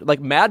actually watch.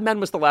 Like Mad Men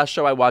was the last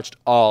show I watched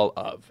all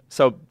of.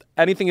 So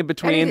anything in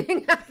between.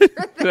 Anything after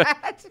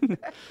that?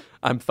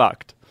 I'm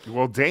fucked.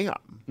 Well, damn.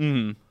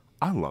 Mm-hmm.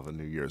 I love a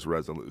New Year's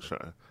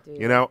resolution.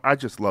 You know, I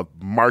just love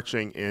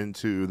marching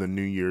into the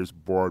New Year's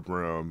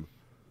boardroom,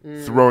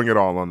 throwing it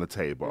all on the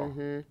table.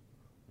 Mm-hmm.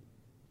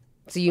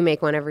 So you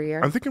make one every year?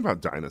 I'm thinking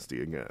about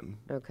Dynasty again.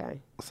 Okay.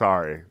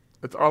 Sorry.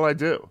 That's all I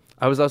do.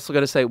 I was also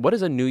going to say, what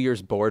is a New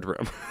Year's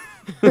boardroom?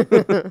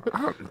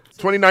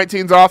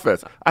 2019's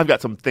office. I've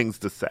got some things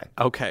to say.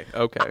 Okay.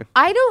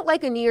 I don't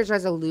like a New Year's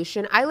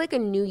resolution. I like a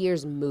New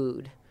Year's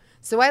mood.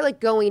 So I like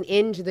going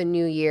into the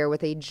new year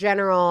with a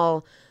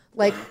general,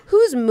 like,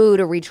 whose mood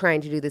are we trying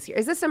to do this year?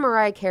 Is this a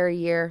Mariah Carey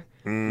year?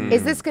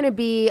 Is this going to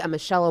be a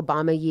Michelle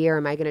Obama year?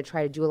 Am I going to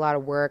try to do a lot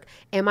of work?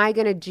 Am I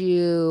going to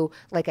do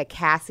like a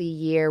Cassie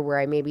year where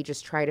I maybe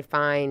just try to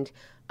find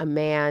a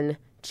man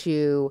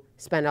to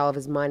spend all of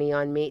his money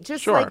on me?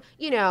 Just like,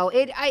 you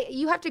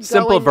have to go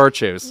simple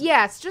virtues.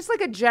 Yes, just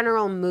like a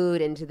general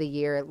mood into the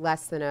year,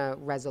 less than a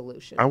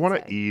resolution. I want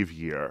an Eve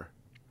year.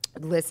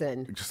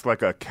 Listen. Just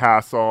like a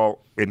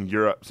castle in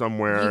Europe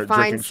somewhere,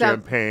 drinking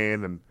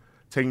champagne and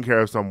taking care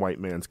of some white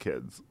man's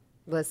kids.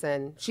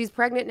 Listen, she's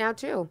pregnant now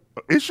too.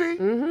 Is she?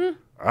 Mm-hmm.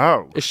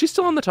 Oh. Is she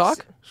still on the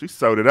talk? She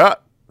sewed it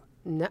up.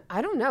 No,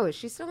 I don't know. Is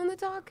she still on the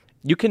talk?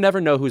 You can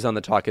never know who's on the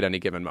talk at any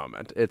given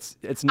moment. It's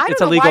I don't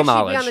a know legal why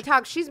knowledge. She'd be on the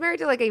talk. She's married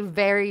to like a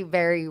very,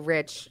 very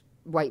rich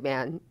white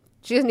man.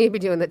 She doesn't need to be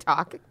doing the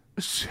talk.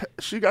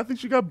 I think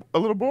she got a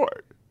little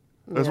bored.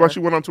 That's why she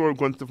went on tour with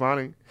Gwen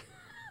Stefani.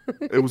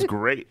 It was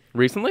great.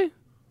 Recently?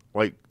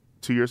 Like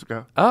 2 years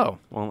ago. Oh,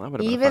 well, that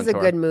would have been Eve a fun is a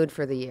tour. good mood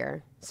for the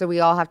year. So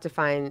we all have to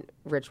find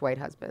rich white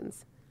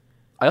husbands.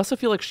 I also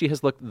feel like she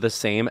has looked the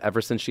same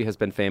ever since she has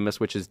been famous,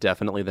 which is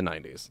definitely the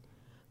 90s.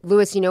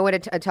 Lewis, you know what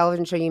a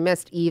television show you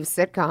missed? Eve's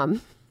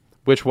sitcom.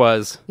 Which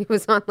was? It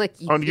was on like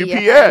UPN. On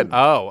UPN.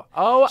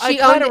 Oh, I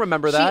kind of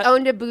remember that. She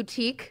owned a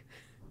boutique.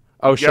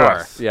 Oh, sure.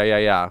 Yes.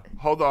 Yeah.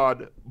 Hold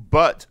on.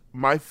 But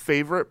my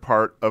favorite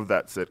part of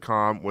that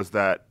sitcom was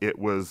that it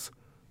was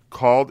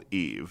called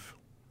Eve.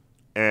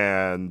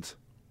 And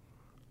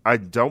I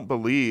don't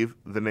believe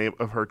the name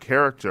of her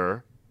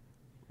character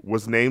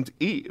was named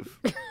Eve.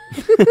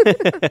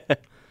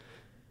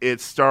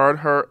 It starred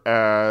her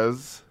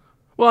as...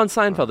 Well, on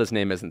Seinfeld, his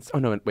name isn't... Oh,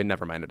 no, wait,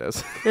 never mind, it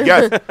is.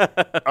 Yes.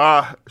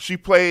 She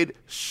played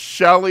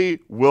Shelley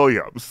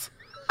Williams.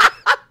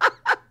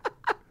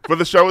 But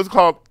the show is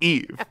called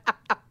Eve.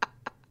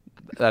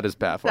 That is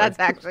baffling. That's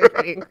actually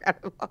pretty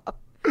incredible.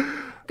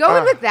 Go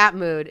in with that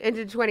mood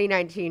into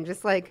 2019.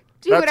 Just like,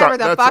 do whatever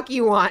the fuck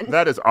you want.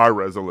 That is our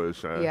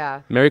resolution.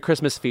 Yeah. Merry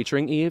Christmas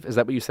featuring Eve. Is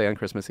that what you say on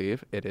Christmas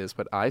Eve? It is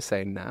what I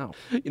say now.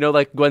 You know,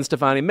 like Gwen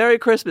Stefani, Merry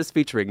Christmas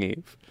featuring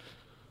Eve.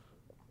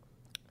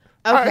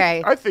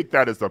 Okay. I think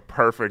that is the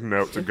perfect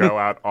note to go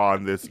out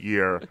on this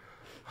year,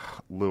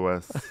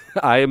 Lewis.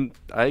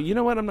 You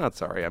know what? I'm not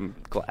sorry. I'm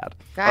glad.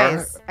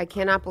 Guys, I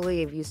cannot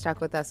believe you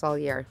stuck with us all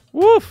year.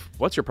 Woof.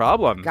 What's your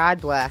problem? God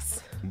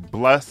bless.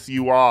 Bless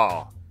you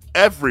all,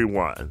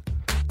 everyone.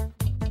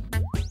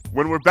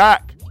 When we're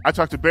back, I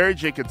talked to Barry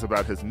Jenkins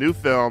about his new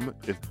film,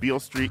 If Beale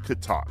Street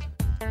Could Talk.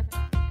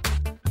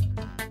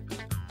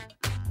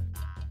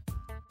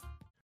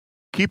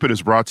 Keep It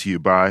is brought to you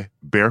by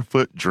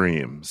Barefoot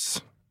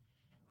Dreams.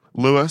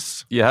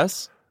 Lewis,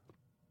 Yes?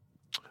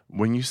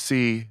 when you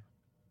see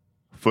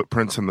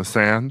footprints in the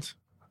sand,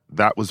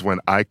 that was when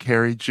I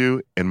carried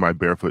you in my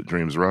Barefoot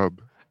Dreams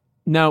robe.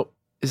 Now,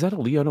 is that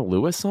a Leona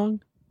Lewis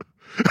song?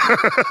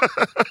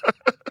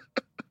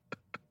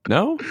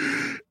 No?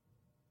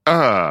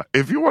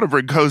 If you want to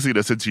bring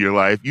coziness into your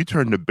life, you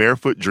turn to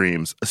Barefoot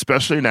Dreams,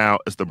 especially now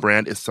as the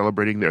brand is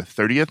celebrating their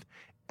 30th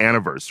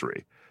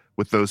anniversary.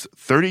 With those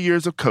 30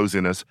 years of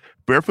coziness,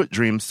 Barefoot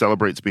Dreams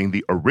celebrates being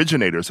the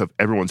originators of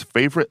everyone's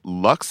favorite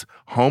luxe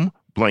home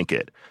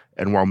blanket.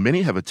 And while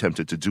many have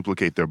attempted to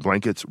duplicate their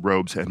blankets,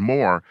 robes, and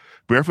more,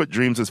 Barefoot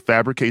Dreams'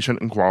 fabrication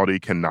and quality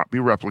cannot be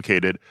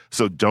replicated,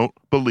 so don't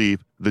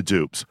believe the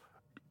dupes.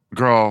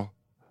 Girl,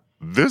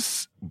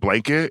 this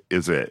blanket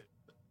is it.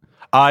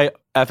 I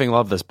effing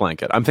love this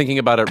blanket. I'm thinking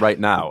about it right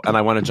now, and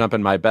I want to jump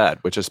in my bed,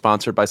 which is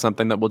sponsored by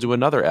something that we'll do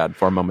another ad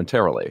for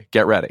momentarily.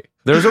 Get ready.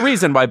 There's a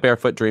reason why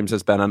Barefoot Dreams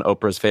has been on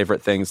Oprah's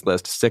favorite things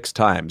list 6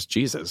 times.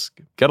 Jesus,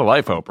 get a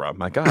life, Oprah.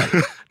 My God.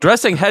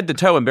 Dressing head to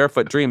toe in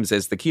Barefoot Dreams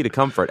is the key to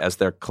comfort, as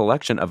their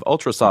collection of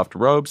ultra-soft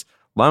robes,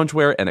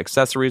 loungewear, and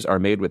accessories are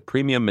made with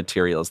premium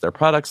materials. Their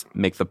products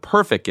make the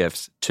perfect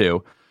gifts,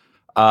 too.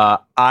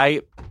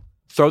 I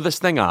throw this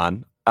thing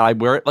on. I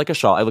wear it like a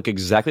shawl. I look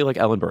exactly like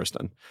Ellen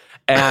Burstyn.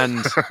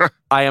 And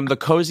I am the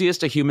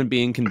coziest a human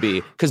being can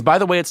be. Because, by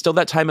the way, it's still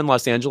that time in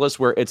Los Angeles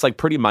where it's like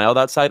pretty mild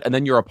outside and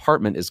then your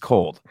apartment is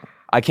cold.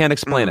 I can't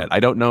explain it. I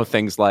don't know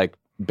things like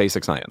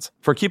basic science.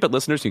 For Keep It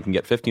listeners, you can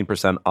get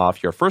 15%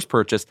 off your first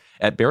purchase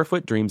at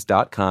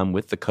barefootdreams.com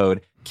with the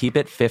code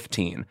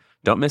KEEPIT15.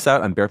 Don't miss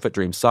out on Barefoot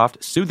Dreams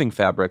soft, soothing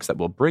fabrics that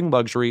will bring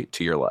luxury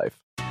to your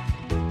life.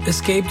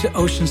 Escape to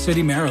Ocean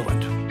City,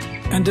 Maryland,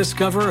 and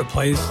discover a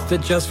place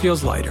that just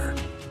feels lighter,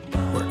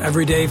 where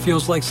every day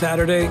feels like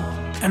Saturday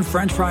and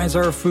French fries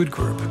are a food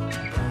group,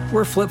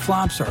 where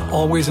flip-flops are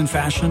always in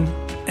fashion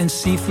and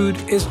seafood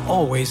is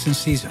always in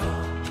season,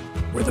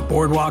 where the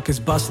boardwalk is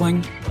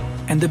bustling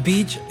and the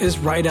beach is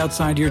right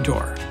outside your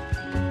door,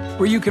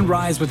 where you can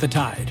rise with the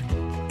tide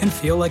and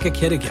feel like a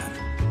kid again.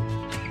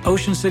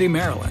 Ocean City,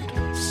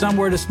 Maryland,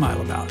 somewhere to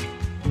smile about.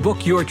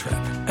 Book your trip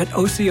at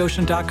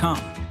OCOcean.com.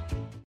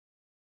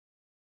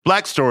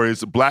 Black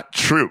Stories, Black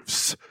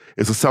Truths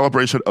is a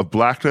celebration of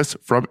Blackness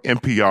from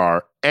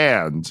NPR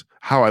and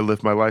how I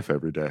live my life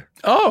every day.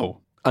 Oh,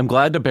 I'm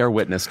glad to bear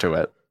witness to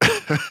it.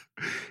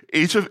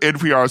 Each of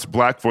NPR's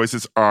Black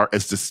voices are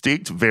as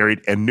distinct,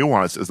 varied, and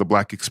nuanced as the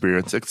Black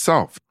experience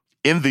itself.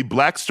 In the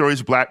Black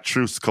Stories, Black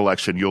Truths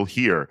collection, you'll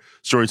hear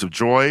stories of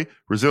joy,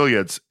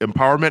 resilience,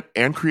 empowerment,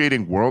 and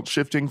creating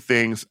world-shifting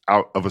things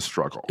out of a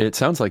struggle. It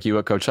sounds like you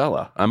at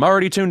Coachella. I'm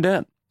already tuned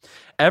in.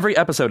 Every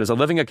episode is a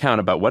living account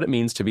about what it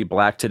means to be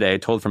Black today,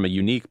 told from a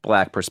unique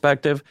Black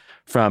perspective.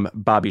 From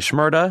Bobby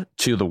Shmurda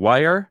to The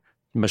Wire,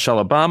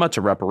 Michelle Obama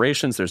to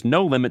reparations, there's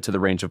no limit to the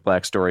range of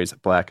Black stories,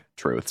 Black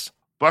truths.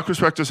 Black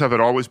perspectives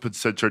haven't always been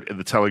centered in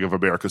the telling of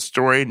America's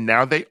story.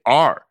 Now they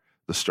are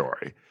the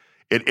story.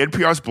 In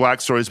NPR's Black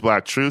Stories,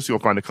 Black Truths, you'll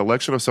find a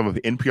collection of some of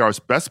NPR's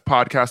best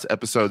podcast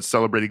episodes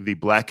celebrating the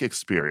Black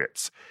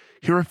experience.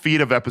 Hear a feed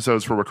of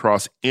episodes from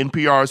across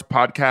NPR's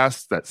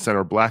podcasts that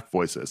center Black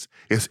voices.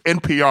 It's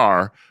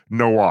NPR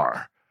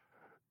Noir.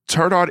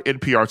 Turn on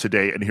NPR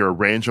today and hear a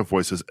range of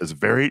voices as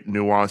varied,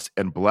 nuanced,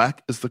 and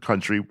Black as the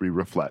country we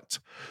reflect.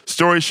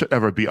 Stories should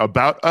never be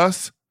about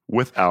us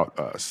without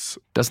us.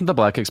 Doesn't the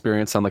Black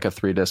experience sound like a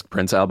 3-disc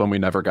Prince album we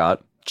never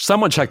got?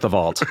 Someone check the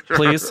vault,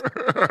 please.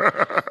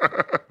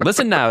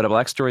 Listen now to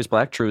Black Stories,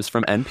 Black Truths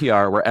from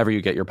NPR wherever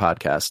you get your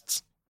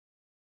podcasts.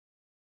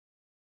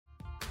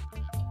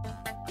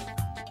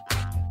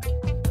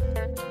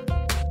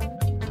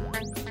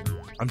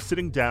 I'm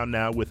sitting down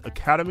now with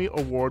Academy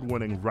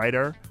Award-winning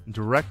writer and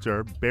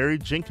director Barry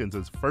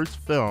Jenkins' first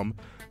film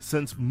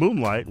since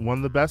Moonlight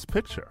won the Best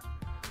Picture.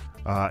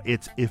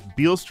 It's If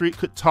Beale Street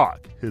Could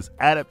Talk, his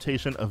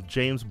adaptation of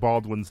James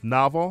Baldwin's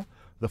novel,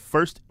 the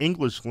first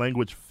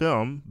English-language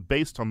film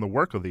based on the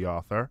work of the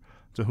author,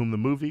 to whom the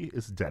movie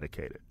is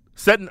dedicated.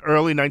 Set in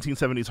early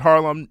 1970s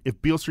Harlem, If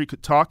Beale Street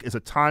Could Talk is a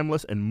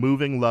timeless and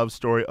moving love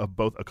story of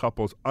both a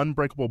couple's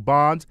unbreakable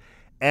bonds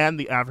and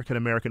the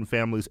African-American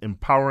family's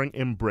empowering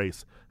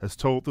embrace, as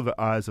told through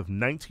the eyes of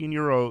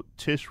 19-year-old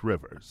Tish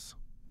Rivers.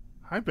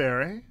 Hi,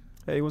 Barry.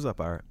 Hey, what's up,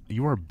 Art?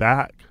 You are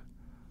back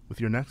with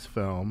your next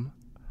film,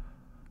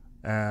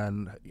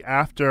 and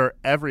after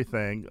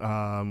everything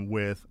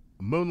with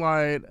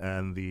Moonlight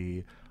and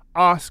the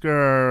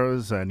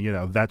Oscars and, you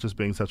know, that just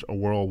being such a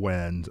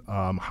whirlwind,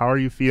 how are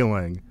you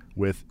feeling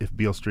with If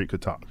Beale Street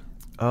Could Talk?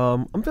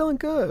 I'm feeling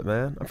good,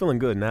 man. I'm feeling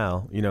good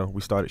now. You know, we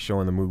started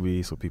showing the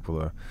movie, so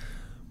people are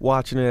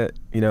watching it.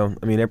 You know,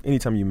 I mean,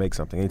 anytime you make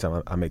something,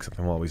 anytime I make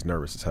something, I'm always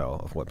nervous as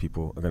hell of what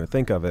people are going to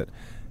think of it.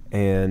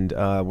 And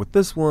with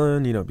this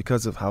one, you know,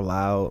 because of how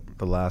loud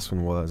the last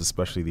one was,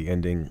 especially the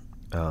ending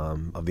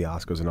of the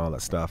Oscars and all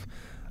that stuff,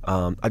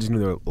 I just knew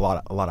there were a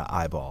lot of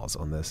eyeballs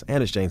on this,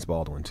 and it's James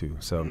Baldwin too.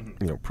 So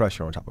you know,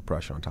 pressure on top of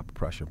pressure on top of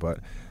pressure. But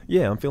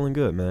yeah, I'm feeling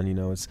good, man. You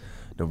know, it's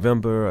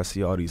November. I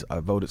see all these I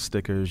voted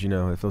stickers. You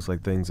know, it feels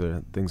like things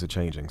are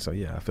changing. So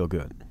yeah, I feel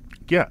good.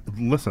 Yeah,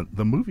 listen,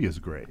 the movie is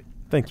great.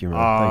 Thank you,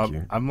 man. Thank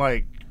you. I'm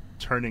like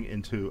turning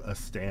into a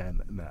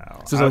stan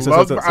now.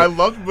 I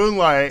love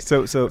Moonlight.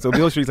 So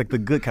Beale Street's like the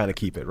good kind of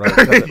keep it, right?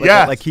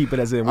 Like keep it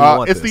as in we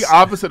want it's this. the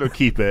opposite of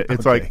keep it.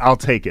 It's like I'll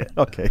take it.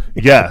 Okay.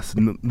 Yes,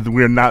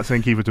 we're not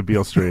saying keep it to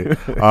Beale Street.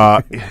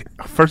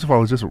 First of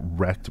all, it just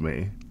wrecked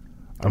me.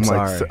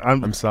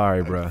 I'm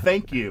sorry, bro.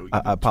 Thank you.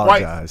 I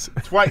apologize.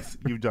 Twice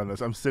you've done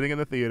this. I'm sitting in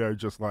the theater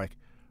just like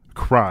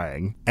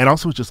crying, and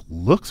also it just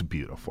looks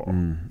beautiful.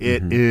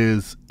 It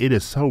is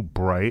so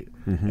bright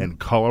and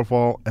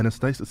colorful, and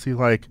it's nice to see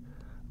like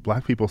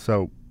Black people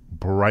so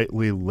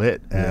brightly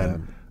lit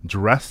and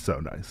dressed so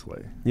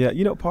nicely. Yeah,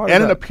 part of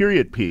And that, in a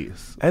period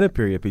piece. and a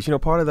period piece.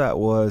 Part of that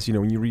was,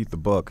 when you read the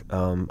book,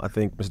 I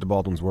think Mr.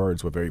 Baldwin's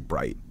words were very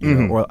bright.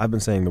 Or I've been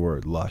saying the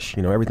word lush.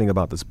 Everything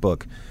about this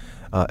book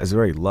is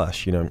very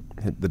lush.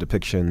 The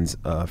depictions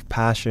of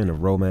passion,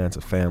 of romance,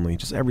 of family,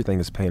 just everything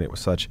is painted with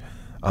such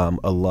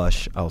a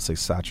lush, I'll say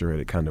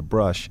saturated kind of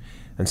brush.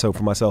 And so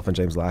for myself and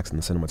James Laxton,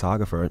 the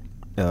cinematographer,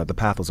 the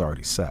path was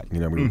already set. We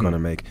were going to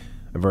make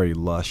a very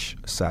lush,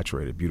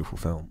 saturated, beautiful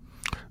film.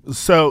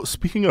 So,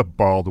 speaking of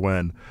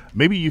Baldwin,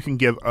 maybe you can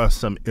give us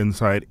some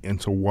insight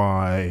into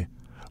why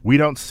we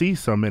don't see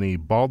so many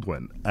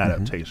Baldwin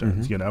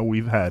adaptations.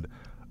 We've had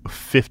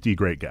 50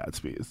 Great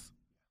Gatsbys.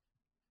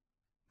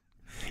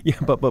 Yeah,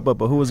 but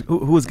who was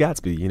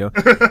Gatsby?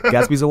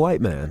 Gatsby's a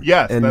white man.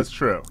 Yes, and, that's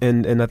true.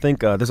 And I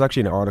think there's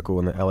actually an article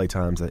in the LA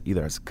Times that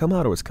either has come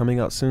out or is coming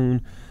out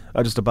soon,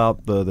 just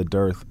about the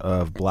dearth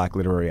of black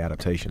literary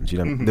adaptations.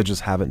 There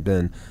just haven't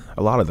been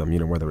a lot of them.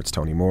 Whether it's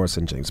Toni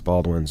Morrison, James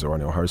Baldwin, Zora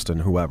Neale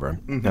Hurston, whoever,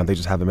 they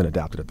just haven't been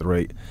adapted at the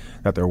rate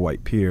that their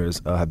white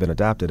peers have been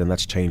adapted, and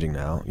that's changing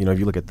now. If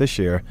you look at this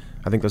year,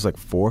 I think there's like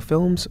 4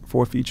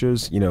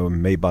 features,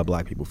 made by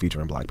black people,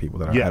 featuring black people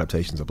that are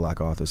adaptations of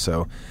black authors.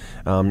 So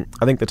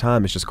I think the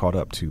time has just caught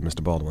up to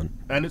Mr. Baldwin.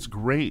 And it's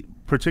great,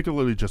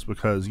 particularly just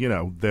because,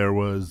 there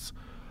was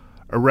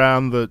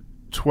around the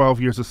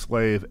 12 Years a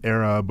Slave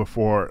era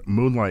before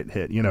Moonlight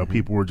hit,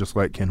 people were just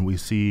like, can we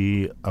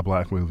see a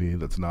black movie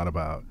that's not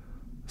about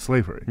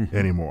slavery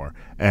anymore?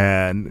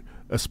 And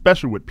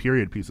especially with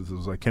period pieces, it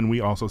was like, can we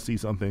also see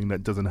something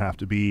that doesn't have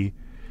to be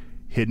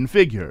Hidden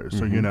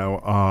Figures or,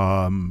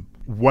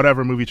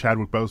 whatever movie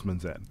Chadwick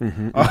Boseman's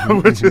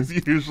in, which is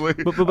usually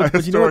but a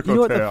historical you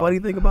know what the tale. funny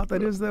thing about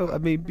that is, though? I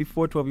mean,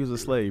 before 12 Years a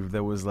Slave,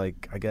 there was I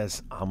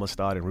guess,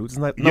 Amistad and Roots. It's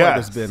not like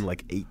there's been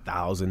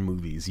 8,000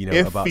 movies,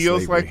 It about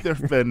feels slavery. like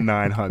there've been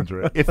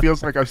 900. It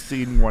feels like I've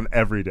seen one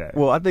every day.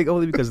 Well, I think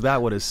only because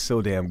that one is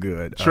so damn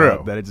good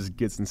True. that it just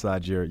gets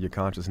inside your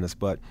consciousness.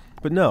 But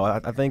no,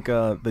 I think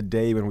the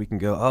day when we can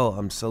go, oh,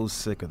 I'm so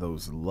sick of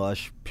those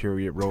lush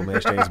period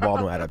romance James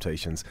Baldwin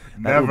adaptations.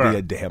 That would Never. be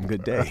a damn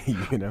good day.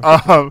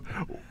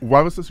 Why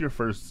was this your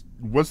first?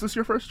 Was this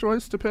your first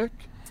choice to pick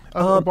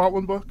a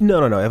Baldwin book?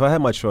 No. If I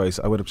had my choice,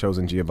 I would have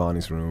chosen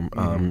Giovanni's Room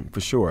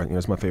for sure.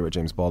 It's my favorite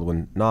James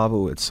Baldwin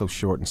novel. It's so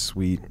short and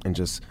sweet and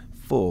just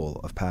full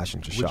of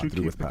passion, just Would shot you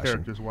through keep with the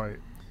passion. characters white?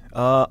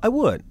 I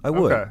would.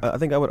 Okay. I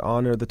think I would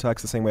honor the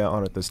text the same way I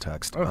honored this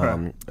text,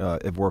 Okay.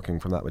 if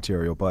working from that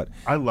material. But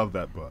I love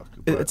that book.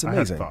 But it's I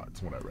amazing. had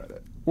thoughts when I read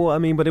it. well, I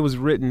mean, but it was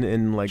written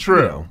in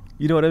True.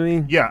 You know what I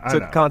mean? Yeah, I so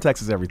know.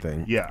 context is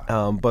everything. Yeah.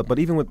 But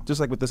even with just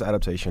like with this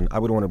adaptation, I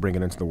would want to bring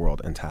it into the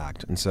world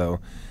intact, and so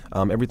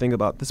everything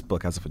about this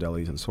book has a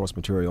fidelity to the source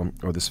material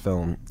or this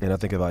film. And I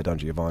think if I had done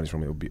Giovanni's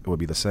Room, it would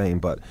be the same.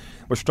 But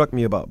what struck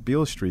me about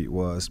Beale Street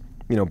was,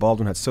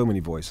 Baldwin had so many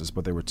voices,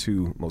 but there were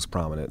 2 most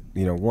prominent.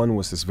 One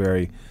was this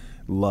very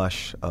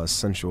lush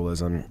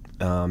sensualism,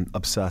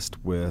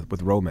 obsessed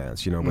with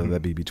romance, whether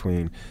that be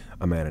between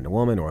a man and a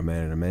woman or a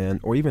man and a man,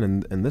 or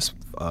even in this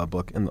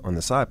book on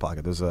the side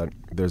pocket there's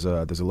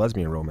a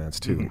lesbian romance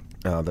too,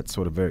 that's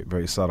sort of very,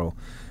 very subtle,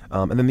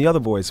 and then the other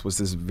voice was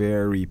this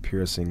very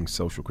piercing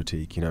social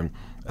critique,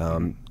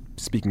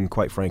 speaking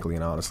quite frankly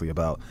and honestly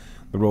about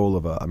the role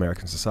of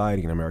American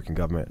society and American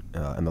government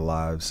in the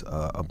lives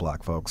of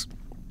black folks.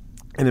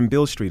 And in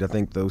Beale Street, I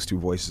think those 2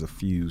 voices have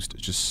fused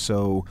just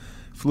so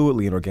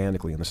fluidly and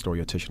organically in the story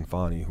of Tish and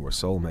Fonnie, who are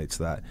soulmates,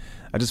 that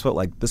I just felt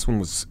like this one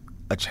was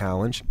a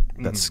challenge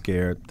that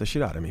scared the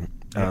shit out of me.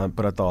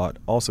 But I thought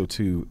also,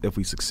 too, if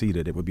we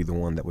succeeded, it would be the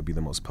one that would be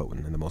the most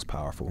potent and the most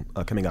powerful,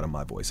 coming out of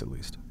my voice at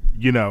least.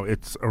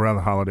 It's around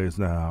the holidays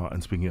now,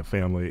 and speaking of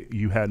family,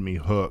 you had me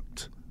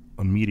hooked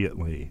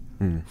immediately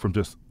from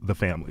just the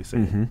family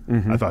scene.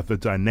 I thought the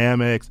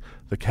dynamics,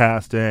 the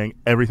casting,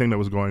 everything that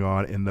was going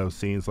on in those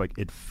scenes,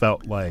 it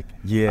felt like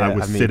I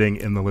was sitting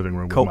in the living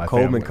room with my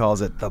Coleman family.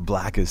 calls it the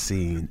blackest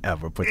scene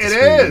ever put to It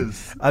screen.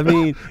 is! I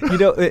mean,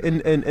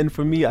 and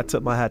for me, I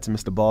took my hat to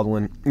Mr.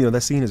 Baldwin.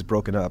 That scene is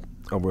broken up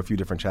over a few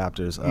different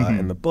chapters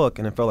in the book,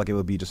 and it felt like it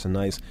would be just a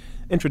nice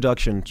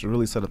introduction to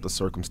really set up the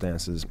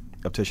circumstances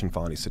of Tish and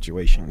Fonnie's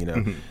situation.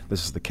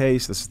 This is the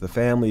case, this is the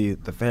family.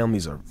 The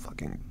families are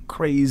fucking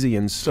crazy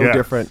and so Yes.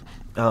 different.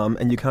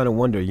 And you kind of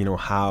wonder,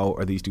 how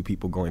are these 2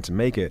 people going to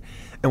make it?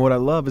 And what I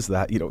love is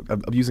that,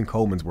 I'm using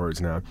Coleman's words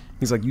now.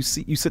 He's like, you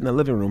sit in the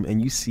living room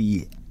and you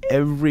see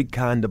every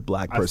kind of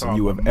black person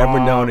you have ever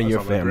known in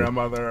your family. My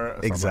grandmother,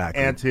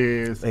 Exactly. my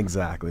aunties,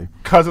 Exactly.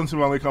 cousins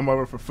who only come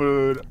over for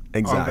food on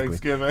Exactly.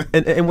 Thanksgiving.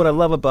 And what I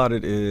love about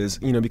it is,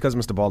 because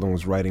Mr. Baldwin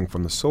was writing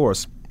from the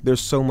source,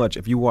 there's so much.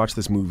 If you watch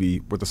this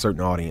movie with a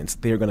certain audience,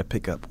 they're going to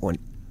pick up on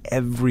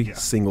every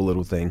single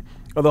little thing.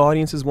 Other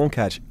audiences won't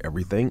catch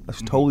everything.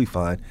 That's totally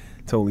fine.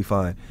 Totally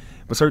fine.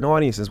 But certain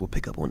audiences will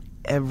pick up on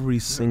every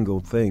single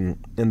thing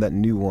in that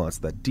nuance,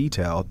 that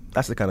detail.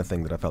 That's the kind of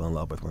thing that I fell in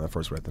love with when I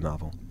first read the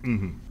novel.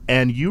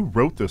 And you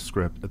wrote this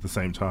script at the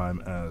same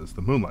time as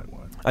the Moonlight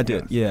one. I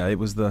did. Yeah, it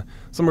was the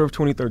summer of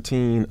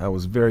 2013. I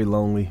was very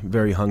lonely,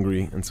 very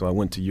hungry, and so I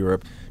went to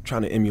Europe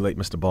trying to emulate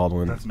Mr.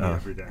 Baldwin. That's me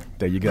every day.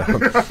 There you go.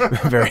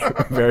 Very,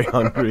 very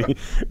hungry,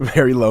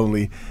 very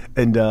lonely,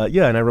 and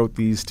and I wrote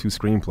these 2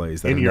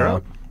 screenplays. That In are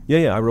Europe?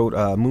 Yeah. I wrote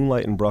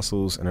Moonlight in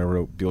Brussels, and I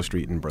wrote Beale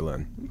Street in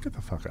Berlin. Get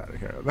the fuck out of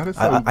here. That is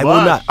so I will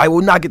not. lush. I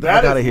will not get the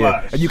That fuck out is of here.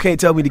 lush. And you can't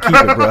tell me to keep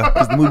it, bro,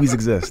 because the movies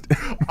exist.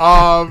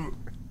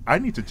 I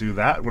need to do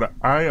that. When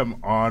I am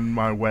on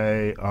my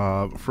way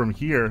from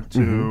here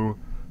to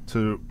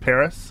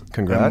Paris,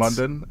 Congrats. and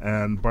London,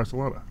 and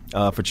Barcelona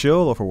For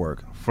chill or for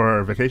work?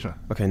 for vacation.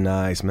 Okay,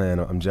 nice, man.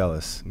 I'm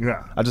jealous.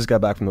 Yeah. I just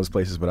got back from those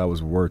places, but I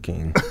was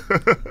working.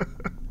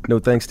 No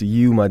thanks to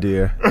you, my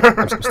dear.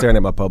 I'm staring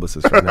at my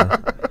publicist right now.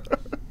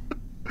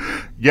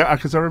 Yeah,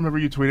 because I remember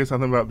you tweeted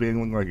something about being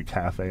in like a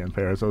cafe in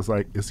Paris. I was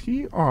like, is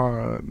he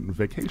on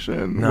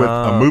vacation with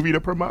a movie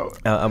to promote?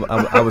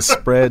 I was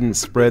spreading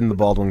the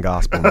Baldwin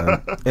gospel,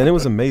 man, and it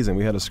was amazing.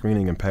 We had a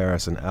screening in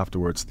Paris, and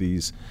afterwards,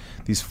 these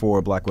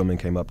 4 black women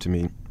came up to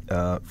me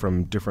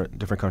from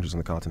different countries on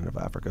the continent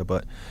of Africa.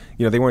 But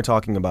they weren't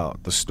talking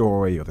about the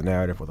story or the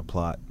narrative or the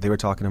plot. They were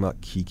talking about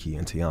Kiki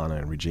and Tiana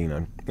and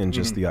Regina, and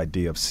just the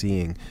idea of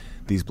seeing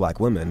these black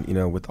women,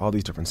 with all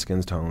these different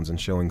skin tones and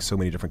showing so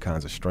many different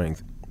kinds of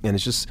strength. And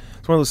it's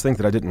one of those things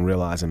that I didn't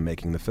realize in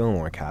making the film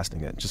or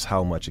casting it, just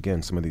how much,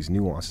 again, some of these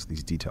nuances,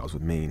 these details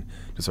would mean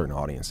to certain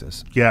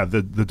audiences. Yeah,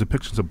 the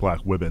depictions of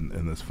black women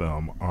in this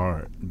film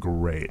are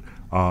great.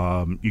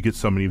 You get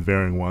so many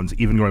varying ones,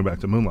 even going back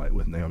to Moonlight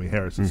with Naomi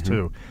Harris's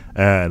too.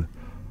 And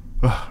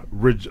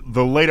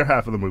the later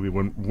half of the movie,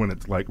 when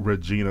it's like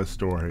Regina's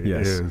story,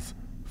 Yes. is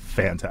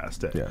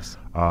fantastic. Yes.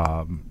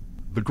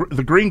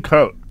 The green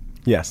coat.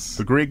 Yes.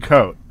 The green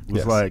coat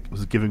was Yes.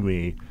 was giving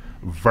me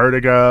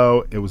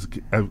vertigo. It was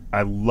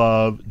I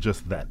love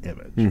just that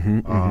image,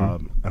 and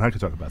I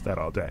could talk about that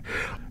all day.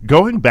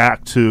 Going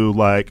back to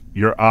like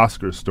your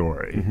Oscar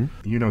story,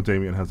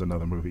 Damien has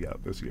another movie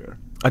out this year,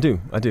 I do.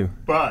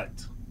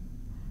 but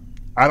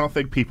I don't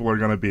think people are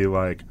going to be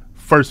like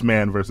First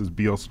Man versus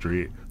Beale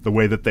Street the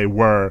way that they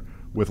were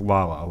with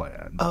La La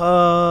Land.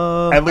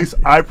 At least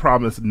I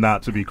promise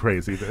not to be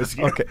crazy this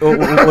year. Okay.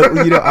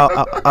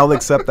 I'll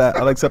accept that.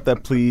 I'll accept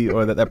that plea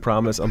or that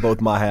promise on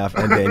both my half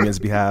and Damien's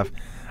behalf.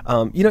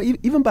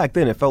 Even back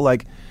then, it felt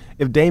like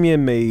if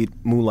Damien made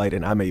Moonlight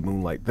and I made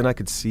Moonlight, then I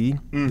could see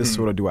this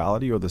sort of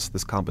duality or this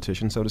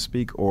competition, so to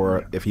speak.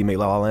 Or if he made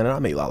La La Land and I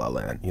made La La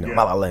Land,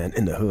 La La Land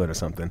in the Hood or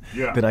something,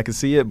 then I could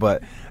see it.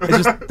 But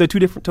it's just they're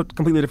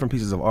completely different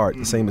pieces of art.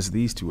 The same as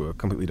these 2 are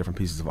completely different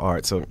pieces of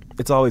art. So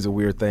it's always a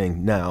weird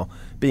thing. Now,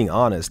 being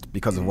honest,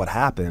 because of what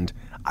happened,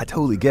 I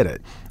totally get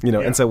it.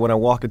 And so when I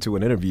walk into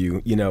an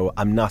interview,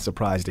 I'm not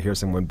surprised to hear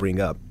someone bring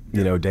up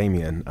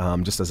Damien,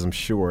 just as I'm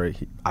sure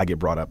I get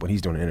brought up when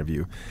he's doing an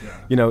interview.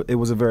 It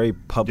was a very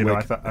public.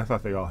 I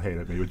thought they all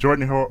hated me. But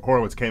Jordan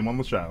Horowitz came on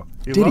the show.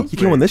 Did he? He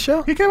came on this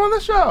show? He came on the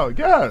show.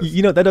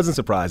 Yes. That doesn't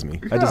surprise me.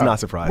 That does not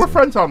surprise We're me.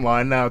 friends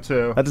online now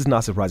too. That does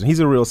not surprise me. He's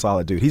a real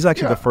solid dude. He's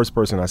actually the first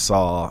person I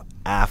saw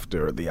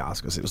after the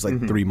Oscars. It was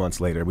like 3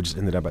 months later. We just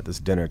ended up at this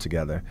dinner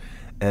together,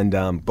 and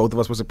both of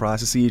us were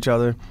surprised to see each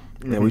other.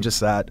 And we just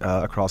sat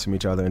across from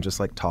each other and just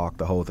like talked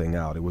the whole thing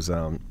out. It was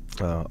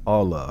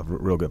all love,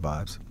 real good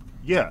vibes.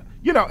 Yeah,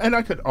 and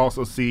I could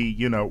also see,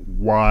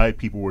 why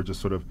people were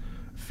just sort of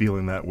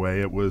feeling that way.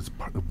 It was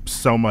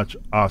so much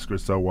Oscar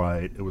so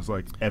white. It was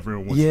like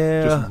everyone was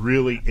just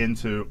really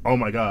into, oh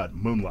my God,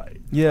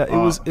 Moonlight. Yeah,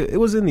 it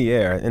was in the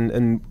air,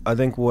 and I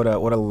think what I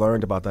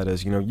learned about that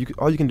is,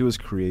 all you can do is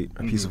create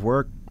a piece of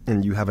work,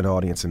 and you have an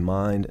audience in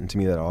mind. And to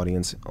me, that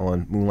audience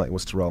on Moonlight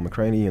was Terrell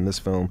McCraney. In this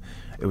film,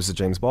 it was the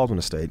James Baldwin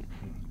estate.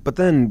 But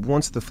then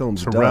once the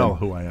film's Terrell, done,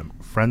 who I am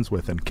friends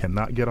with and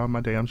cannot get on my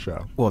damn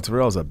show. Well,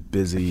 Terrell's a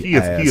busy. He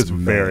is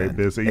man. very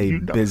busy.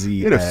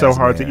 Busy. It is so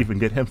hard man. to even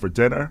get him for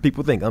dinner.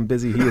 People think I'm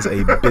busy. He is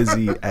a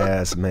busy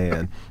ass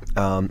man,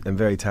 and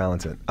very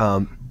talented.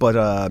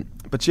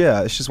 But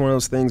yeah, it's just one of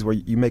those things where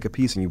you make a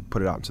piece and you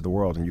put it out into the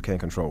world, and you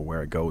can't control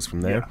where it goes from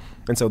there. Yeah.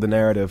 And so the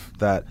narrative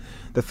that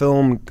the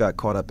film got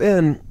caught up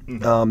in,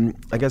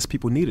 I guess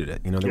people needed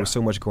it. There was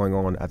so much going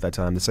on at that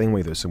time, the same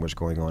way there's so much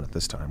going on at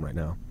this time right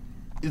now.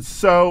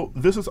 So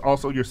this is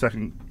also your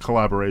second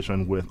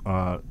collaboration with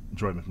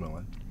Joy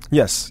McMillan.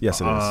 Yes, it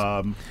is.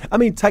 I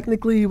mean,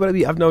 technically,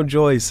 I've known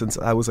Joy since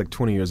I was like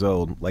 20 years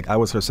old. Like, I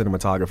was her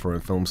cinematographer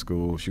in film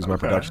school. She was my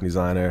production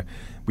designer.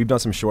 We've done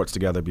some shorts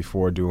together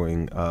before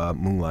doing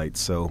Moonlight.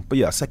 So, but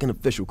yeah, second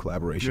official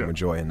collaboration with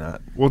Joy in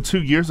that. Well,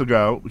 2 years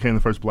ago, became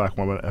the first black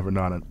woman ever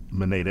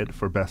nominated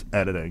for Best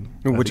Editing,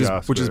 which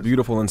is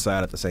beautiful and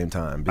sad at the same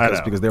time,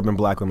 because there have been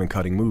black women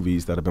cutting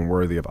movies that have been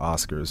worthy of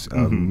Oscars,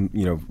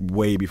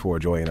 way before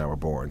Joy and I were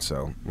born.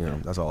 So,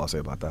 that's all I'll say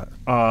about that.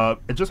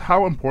 And just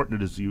how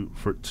important it is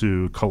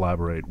to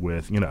collaborate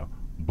with,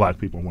 black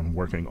people when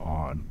working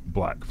on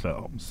black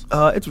films.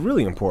 It's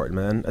really important,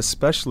 man,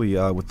 especially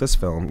with this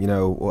film.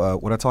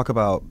 When I talk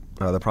about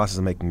the process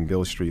of making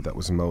Beale Street,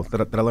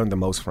 that I learned the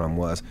most from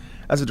was,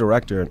 as a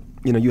director,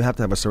 you have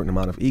to have a certain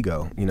amount of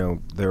ego.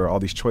 There are all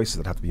these choices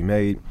that have to be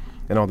made,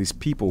 and all these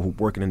people who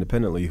working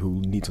independently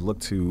who need to look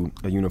to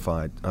a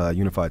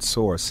unified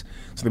source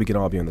so that we can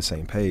all be on the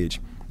same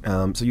page.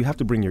 So you have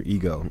to bring your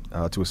ego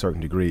to a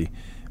certain degree.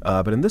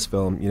 But in this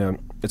film,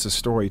 it's a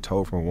story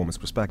told from a woman's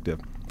perspective,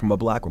 from a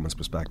black woman's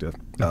perspective,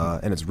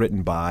 and it's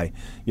written by,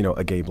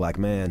 a gay black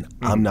man.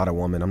 I'm not a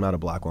woman. I'm not a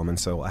black woman.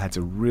 So I had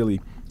to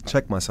really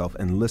check myself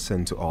and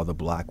listen to all the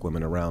black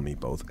women around me,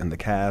 both in the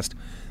cast,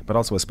 but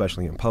also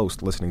especially in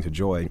post, listening to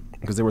Joy,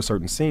 because there were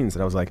certain scenes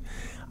that I was like,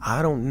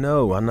 I don't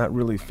know, I'm not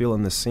really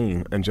feeling this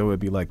scene. And Joy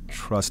would be like,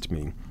 trust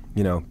me,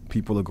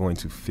 people are going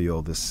to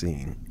feel this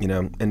scene,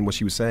 And what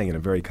she was saying in a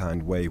very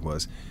kind way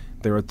was,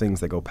 there are things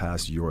that go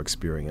past your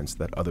experience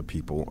that other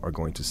people are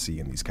going to see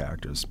in these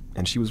characters.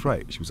 And she was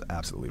right. She was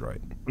absolutely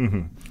right.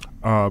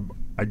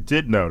 I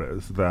did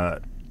notice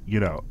that,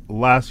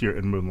 last year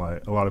in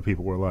Moonlight, a lot of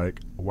people were like,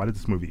 why did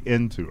this movie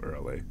end too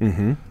early?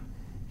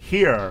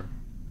 Here,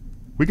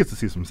 we get to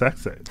see some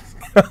sex scenes.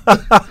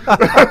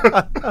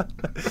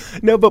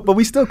 No, but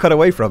we still cut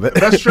away from it.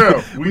 That's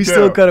true. We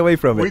still cut away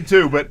from it. We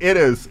do, but it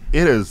is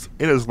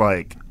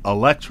like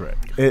electric.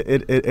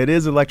 It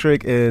is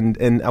electric,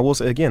 and I will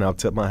say again, I'll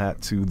tip my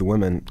hat to the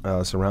women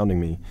surrounding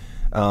me.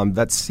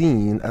 That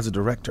scene, as a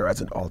director,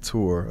 as an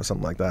auteur, or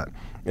something like that,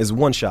 is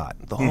one shot.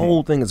 The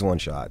whole thing is one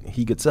shot.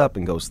 He gets up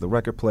and goes to the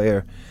record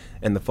player,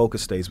 and the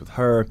focus stays with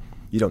her.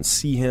 You don't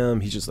see him.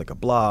 He's just like a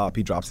blob.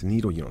 He drops the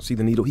needle. You don't see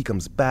the needle. He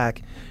comes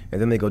back,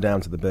 and then they go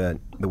down to the bed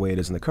the way it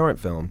is in the current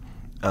film.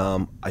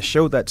 I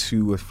showed that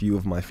to a few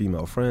of my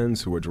female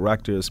friends who were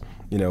directors,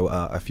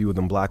 a few of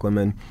them black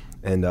women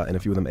and a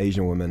few of them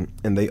Asian women,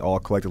 and they all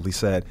collectively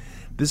said,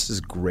 this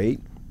is great.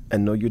 I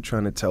know you're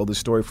trying to tell the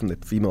story from the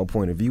female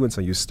point of view, and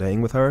so you're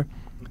staying with her.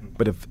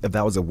 But if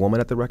that was a woman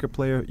at the record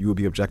player, you would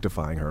be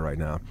objectifying her right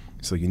now.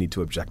 So you need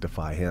to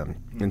objectify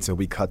him. And so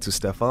we cut to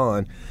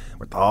Stefan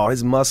with all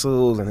his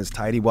muscles and his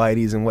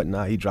tighty-whities and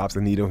whatnot. He drops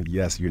the needle.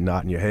 Yes, you're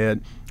nodding your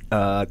head.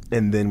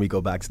 And then we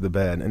go back to the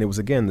bed. And it was,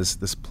 again,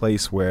 this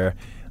place where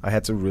I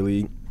had to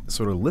really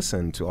sort of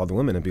listen to all the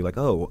women and be like,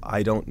 oh,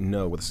 I don't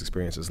know what this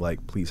experience is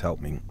like. Please help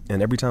me.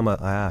 And every time I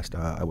asked,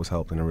 I was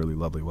helped in a really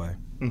lovely way.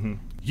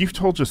 You've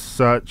told just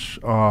such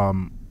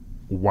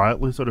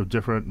wildly sort of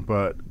different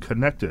but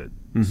connected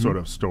sort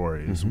of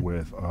stories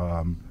with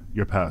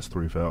your past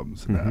 3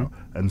 films now.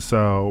 And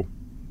so,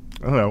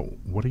 I don't know,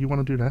 what do you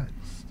want to do next?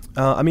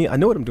 I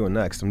know what I'm doing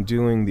next. I'm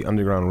doing The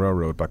Underground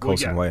Railroad by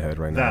Colson Whitehead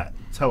right now.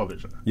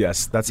 Television.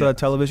 Yes, that's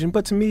television.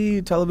 But to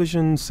me,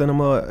 television,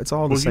 cinema, it's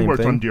all the same thing. Well,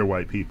 you worked on Dear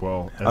White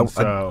People. And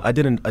I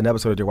did an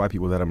episode of Dear White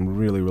People that I'm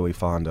really, really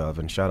fond of.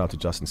 And shout out to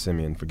Justin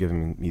Simien for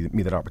giving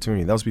me that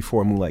opportunity. That was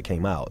before Moonlight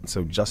came out.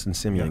 So Justin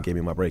Simien gave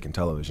me my break in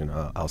television,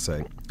 I'll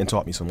say, and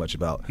taught me so much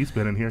about. He's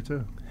been in here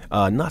too.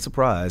 Not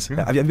surprised.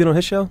 Yeah. Have you been on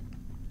his show?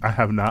 I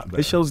have not been.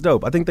 His show's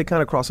dope. I think they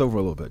kind of cross over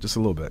a little bit, just a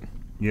little bit.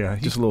 Yeah,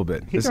 just a little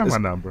bit. He got my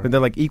number. They're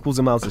like equals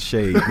amounts of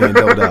shade being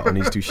dealt out on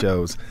these 2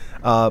 shows.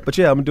 But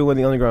yeah, I'm doing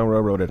The Underground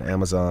Railroad at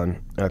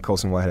Amazon,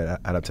 Colson Whitehead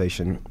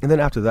adaptation. And then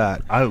after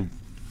that, I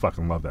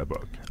fucking love that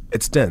book.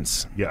 It's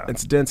dense. Yeah,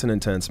 it's dense and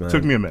intense, man.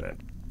 Took me a minute.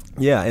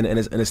 Yeah, and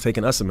it's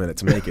taken us a minute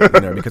to make it,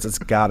 because it's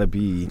got to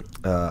be,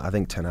 I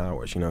think, 10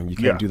 hours. You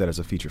can't do that as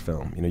a feature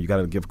film. You got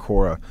to give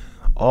Cora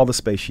all the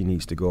space she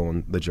needs to go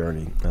on the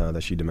journey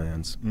that she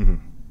demands.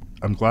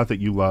 I'm glad that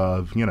you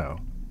love,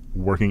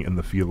 working in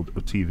the field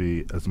of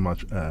TV as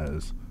much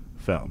as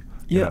film.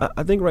 Yeah,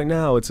 I think right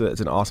now it's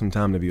an awesome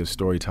time to be a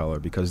storyteller,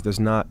 because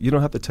you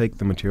don't have to take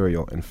the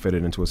material and fit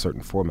it into a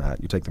certain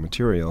format. You take the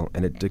material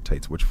and it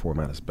dictates which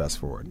format is best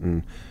for it.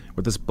 And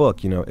with this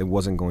book, it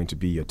wasn't going to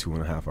be a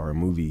 2.5-hour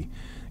movie,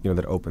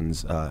 that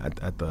opens at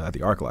the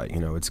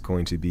ArcLight. It's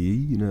going to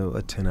be,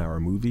 a 10-hour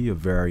movie of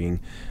varying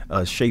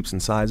shapes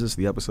and sizes,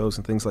 the episodes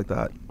and things like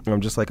that.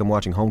 Just like I'm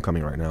watching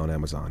Homecoming right now on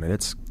Amazon, and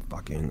it's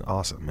fucking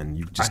awesome, and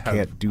you just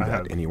can't do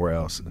that anywhere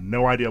else.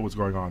 No idea what's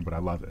going on, but I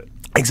love it.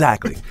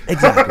 Exactly.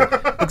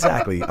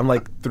 I'm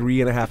like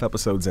 3.5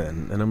 episodes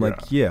in, and I'm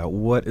like,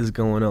 what is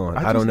going on?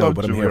 I don't know,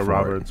 but I'm here for it. Julia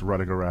Roberts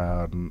running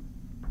around and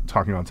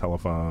talking on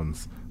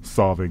telephones,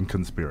 solving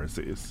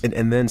conspiracies.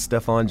 And then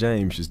Stefan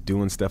James just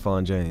doing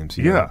Stefan James.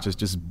 You know,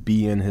 just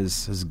being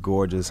his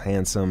gorgeous,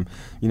 handsome,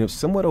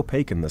 somewhat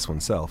opaque in this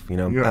oneself.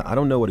 I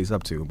don't know what he's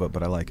up to,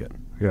 but I like it.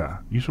 Yeah,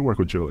 you should work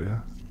with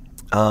Julia.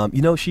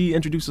 She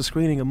introduced a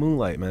screening of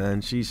Moonlight,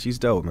 man. She's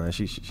dope, man.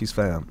 She's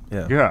fam.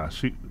 Yeah. Yeah,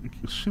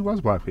 she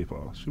loves black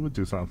people. She would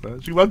do something.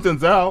 She loves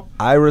Denzel.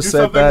 Ira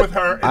said that. With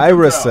her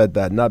Ira Denzel. said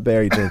that, not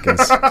Barry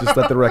Jenkins. Just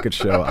let the record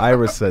show.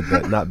 Ira said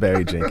that, not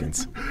Barry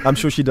Jenkins. I'm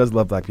sure she does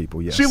love black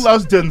people. Yes. She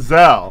loves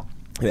Denzel.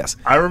 Yes.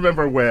 I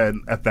remember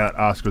when at that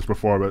Oscars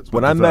performance.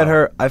 When I met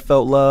her, I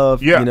felt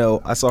love. Yeah.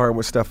 I saw her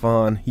with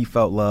Stefan. He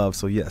felt love.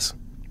 So yes.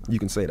 You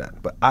can say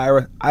that. But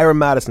Ira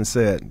Madison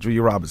said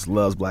Julia Roberts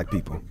loves black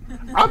people.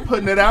 I'm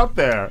putting it out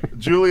there.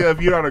 Julia, if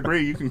you don't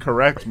agree, you can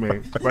correct me.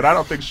 But I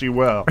don't think she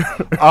will.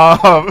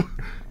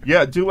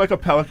 Do like a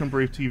Pelican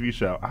Brief TV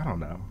show. I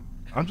don't know.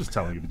 I'm just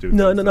telling you to do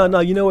No.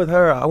 things. You know, with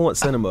her, I want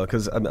cinema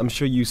because I'm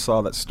sure you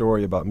saw that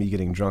story about me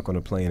getting drunk on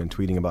a plane and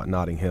tweeting about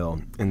Notting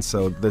Hill. And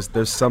so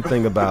there's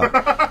something about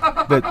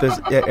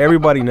that.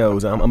 Everybody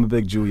knows I'm a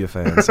big Julia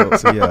fan. So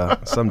yeah,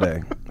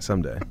 someday.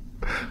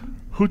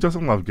 Who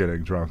doesn't love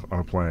getting drunk on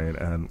a plane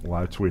and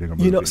live tweeting a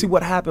movie? You know, see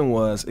what happened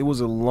was it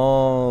was a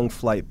long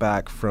flight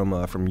back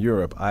from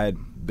Europe. I had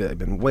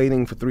been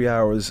waiting for 3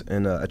 hours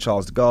at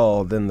Charles de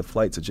Gaulle, then the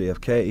flight to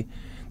JFK.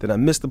 Then I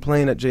missed the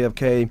plane at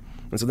JFK,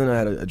 and so then I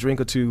had a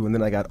drink or two, and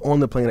then I got on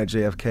the plane at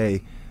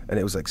JFK, and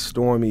it was like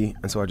stormy,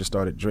 and so I just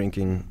started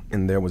drinking,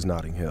 and there was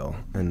Notting Hill,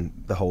 and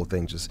the whole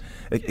thing just,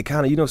 it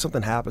kind of,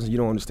 something happens, and you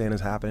don't understand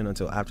it's happening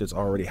until after it's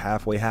already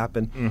halfway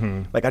happened.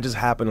 Mm-hmm. Like, I just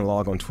happened to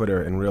log on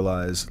Twitter and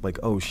realize, like,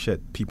 oh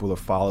shit, people are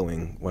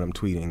following what I'm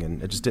tweeting,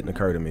 and it just didn't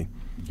occur to me.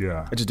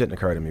 Yeah. It just didn't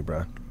occur to me,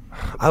 bro.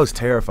 I was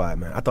terrified,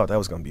 man. I thought that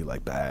was going to be,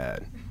 like,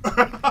 bad.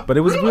 But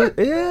it was really,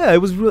 yeah, it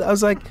was really, I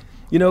was like,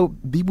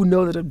 people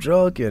know that I'm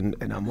drunk and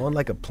I'm on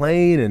like a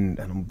plane and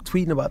I'm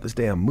tweeting about this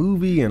damn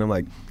movie and I'm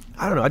like,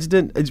 I don't know. I just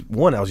didn't.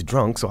 I was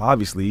drunk, so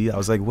obviously I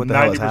was like, what the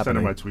hell is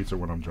happening? 90% of my tweets are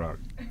when I'm drunk.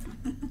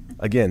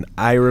 Again,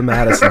 Ira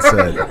Madison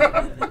said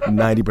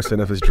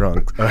 90% of his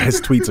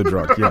tweets are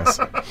drunk, yes.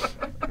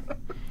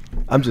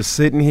 I'm just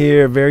sitting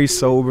here very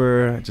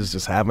sober,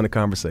 just having a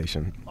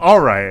conversation.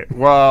 All right.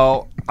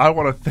 Well, I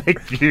want to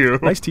thank you.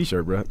 Nice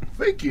t-shirt, bro.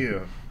 Thank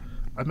you.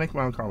 I make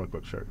my own comic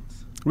book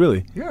shirts.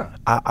 Really? Yeah.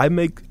 I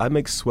make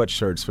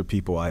sweatshirts for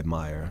people I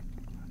admire.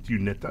 Do you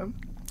knit them?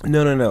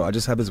 No. I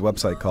just have this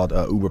website called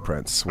Uber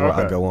Prints where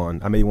I go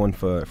on. I made one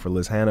for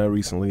Liz Hannah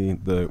recently,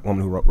 the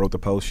woman who wrote the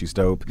post. She's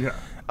dope. Yeah.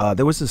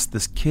 There was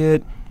this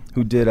kid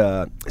who did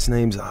his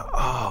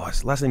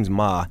last name's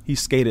Ma. He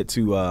skated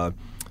to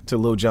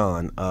Lil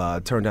Jon.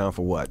 Turned Down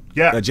for What?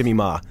 Yeah. Jimmy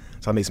Ma.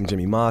 So I made some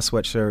Jimmy Ma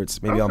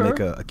sweatshirts. Maybe I'll make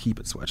a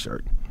Keep It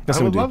sweatshirt. That's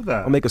I what would I'll love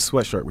that. I'll make a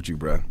sweatshirt with you,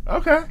 bro.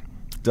 Okay.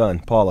 Done.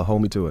 Paula,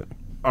 hold me to it.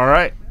 All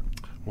right.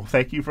 Well,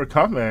 thank you for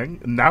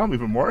coming. Now I'm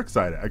even more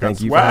excited. I got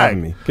Thank you swag. for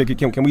having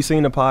me. Can we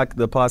sing the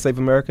Pod Save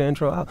America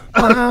intro?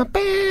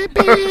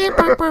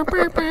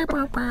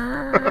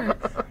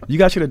 You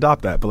guys should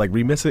adopt that, but like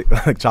remix it,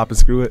 like chop and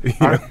screw it.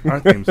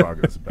 Our theme song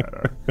is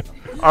better.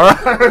 All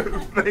right.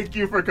 Thank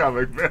you for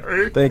coming,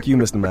 Barry. Thank you,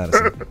 Mr.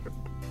 Madison.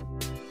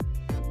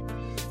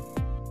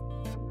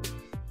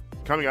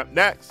 Coming up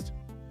next,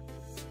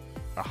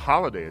 a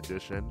holiday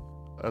edition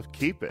of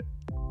Keep It.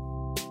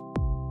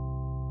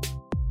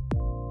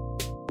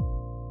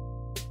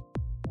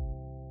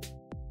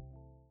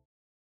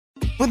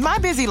 With my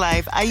busy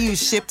life, I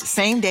use Shipt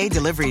same-day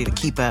delivery to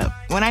keep up.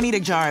 When I need a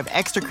jar of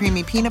extra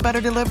creamy peanut butter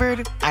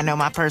delivered, I know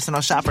my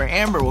personal shopper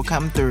Amber will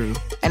come through.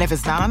 And if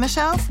it's not on the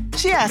shelf,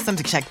 she asks them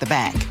to check the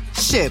back.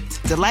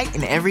 Shipt, delight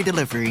in every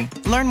delivery.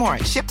 Learn more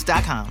at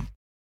Shipt.com.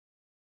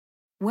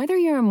 Whether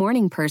you're a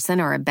morning person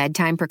or a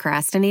bedtime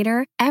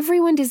procrastinator,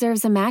 everyone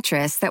deserves a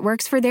mattress that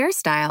works for their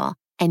style.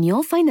 And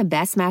you'll find the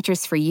best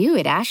mattress for you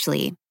at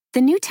Ashley. The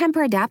new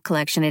Tempur-Adapt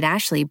collection at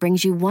Ashley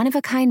brings you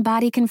one-of-a-kind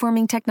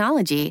body-conforming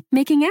technology,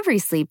 making every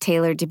sleep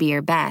tailored to be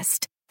your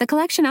best. The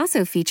collection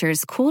also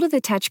features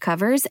cool-to-the-touch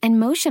covers and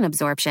motion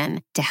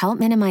absorption to help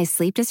minimize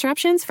sleep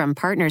disruptions from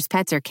partners,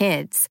 pets, or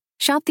kids.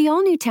 Shop the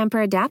all-new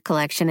Tempur-Adapt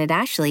collection at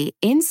Ashley,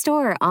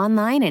 in-store or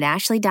online at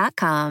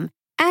ashley.com.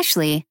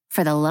 Ashley,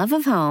 for the love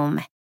of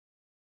home.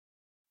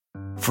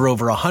 For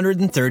over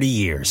 130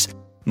 years,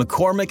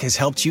 McCormick has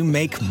helped you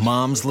make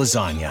Mom's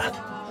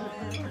lasagna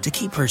to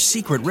keep her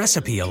secret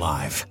recipe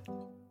alive.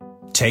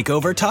 Take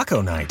over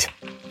taco night,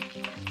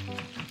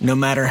 no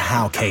matter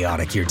how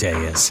chaotic your day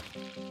is.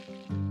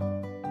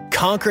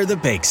 Conquer the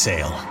bake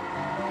sale,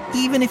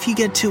 even if you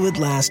get to it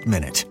last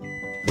minute.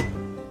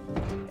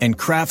 And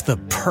craft the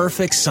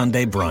perfect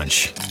Sunday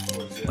brunch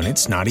when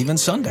it's not even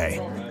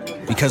Sunday.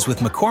 Because with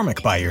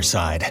McCormick by your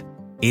side,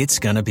 it's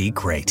gonna be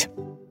great.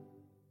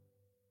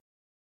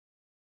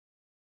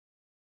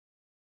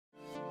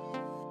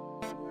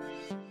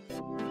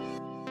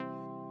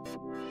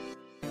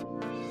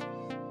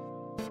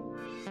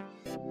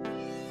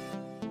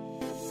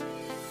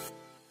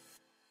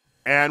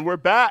 And we're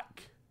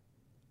back.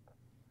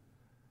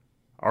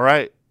 All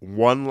right.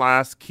 One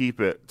last Keep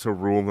It to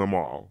rule them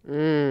all.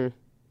 It's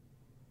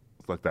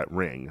like that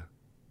ring.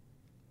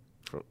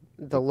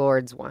 The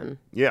Lord's one.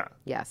 Yeah.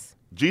 Yes.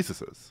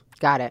 Jesus's.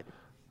 Got it.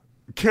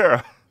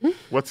 Kara,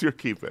 what's your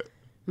Keep It?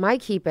 My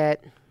Keep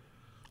It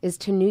is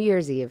to New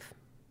Year's Eve.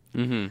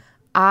 Mm-hmm.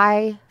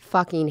 I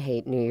fucking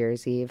hate New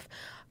Year's Eve.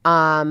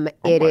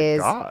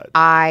 God.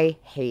 I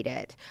hate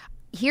it.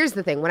 Here's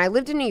the thing. When I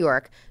lived in New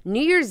York,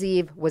 New Year's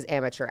Eve was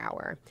amateur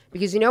hour.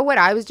 Because you know what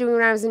I was doing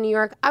when I was in New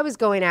York? I was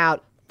going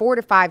out 4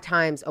 to 5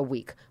 times a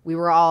week. We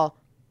were all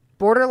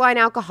borderline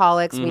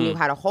alcoholics. We knew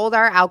how to hold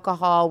our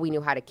alcohol. We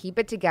knew how to keep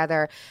it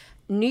together.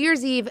 New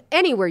Year's Eve,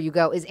 anywhere you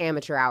go, is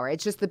amateur hour.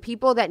 It's just the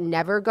people that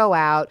never go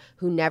out,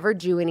 who never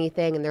do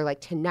anything, and they're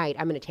like, tonight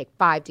I'm going to take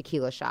 5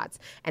 tequila shots.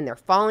 And they're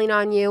falling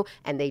on you,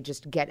 and they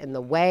just get in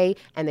the way,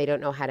 and they don't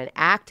know how to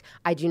act.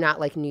 I do not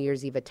like New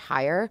Year's Eve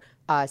attire.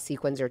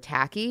 Sequins are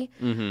tacky.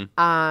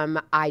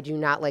 I do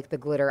not like the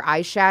glitter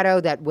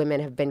eyeshadow that women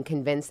have been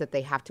convinced that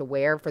they have to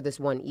wear for this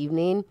one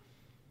evening.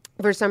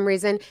 For some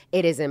reason,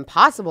 it is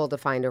impossible to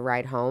find a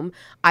ride home.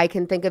 I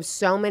can think of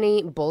so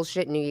many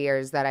bullshit New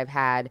Year's that I've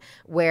had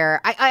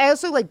where I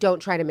also like don't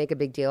try to make a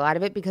big deal out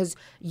of it because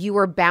you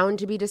are bound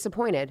to be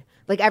disappointed.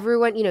 Like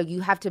everyone, you know, you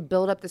have to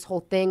build up this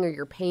whole thing or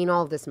you're paying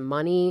all of this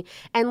money.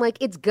 And like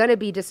it's going to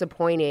be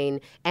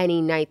disappointing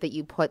any night that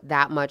you put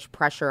that much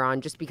pressure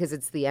on just because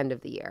it's the end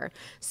of the year.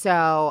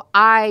 So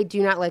I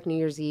do not like New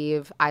Year's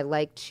Eve. I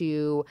like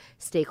to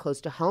stay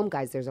close to home.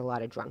 Guys, there's a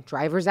lot of drunk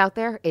drivers out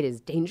there. It is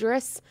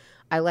dangerous.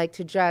 I like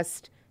to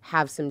just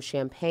have some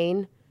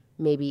champagne,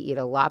 maybe eat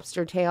a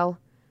lobster tail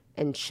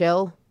and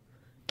chill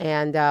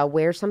and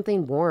wear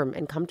something warm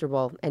and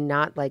comfortable and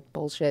not like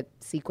bullshit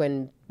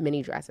sequin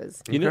mini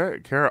dresses. You know,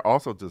 Kara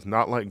also does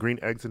not like green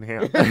eggs and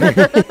ham.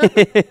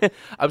 I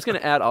was going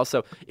to add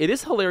also, it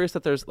is hilarious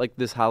that there's like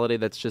this holiday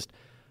that's just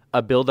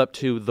a build up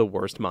to the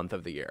worst month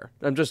of the year.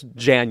 I'm just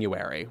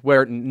January,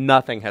 where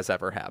nothing has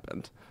ever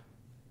happened.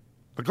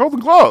 The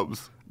Golden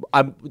Globes.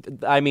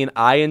 I mean,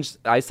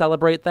 I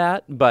celebrate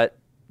that, but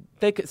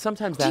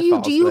sometimes that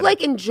falls. Do you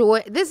like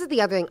enjoy? This is the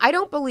other thing. I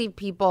don't believe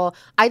people.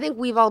 I think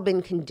we've all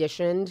been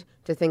conditioned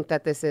to think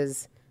that this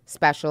is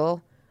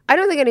special. I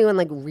don't think anyone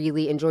like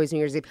really enjoys New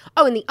Year's Eve.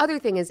 Oh, and the other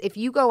thing is, if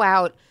you go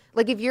out,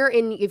 like if you're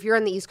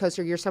on the East Coast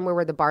or you're somewhere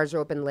where the bars are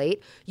open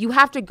late, you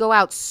have to go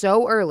out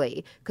so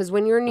early because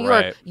when you're in New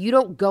York, you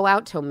don't go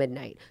out till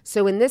midnight.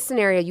 So in this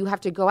scenario, you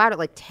have to go out at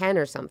like 10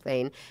 or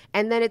something,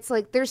 and then it's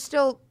like there's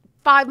still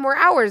 5 more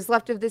hours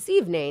left of this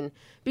evening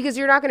because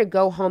you're not going to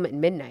go home at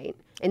midnight.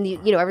 And you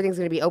know everything's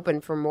going to be open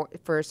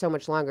for so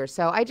much longer.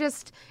 So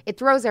it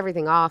throws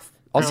everything off.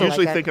 I'm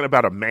usually thinking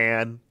about a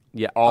man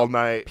all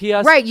night.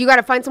 P.S. Right, you got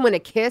to find someone to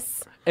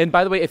kiss. And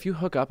by the way, if you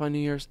hook up on New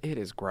Year's, it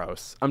is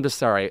gross. I'm just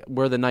sorry.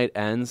 Where the night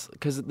ends,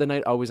 because the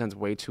night always ends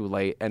way too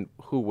late. And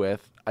who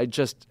with? I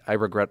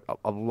regret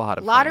a lot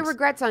of things. Of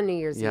regrets on New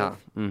Year's Eve.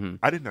 Mm-hmm.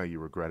 I didn't know you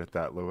regretted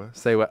that, Lewis.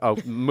 Say what? Oh,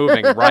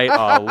 moving right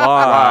along.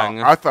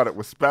 Wow, I thought it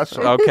was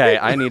special. Okay,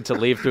 I need to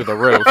leave through the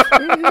roof.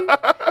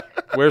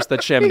 Where's the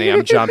chimney?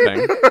 I'm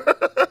jumping.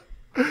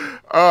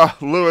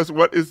 Lewis,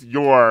 what is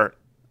your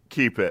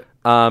keep it?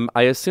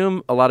 I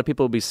assume a lot of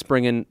people will be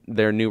springing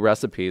their new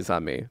recipes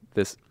on me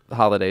this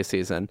holiday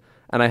season.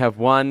 And I have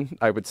one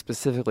I would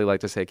specifically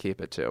like to say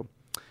keep it to.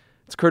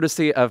 It's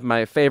courtesy of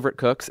my favorite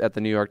cooks at the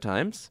New York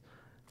Times.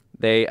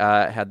 They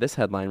had this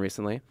headline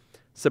recently.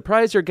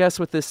 Surprise your guests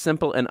with this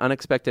simple and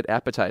unexpected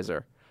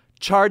appetizer.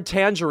 Charred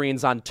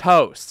tangerines on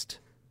toast.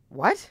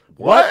 What?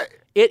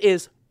 It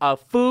is a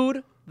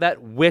food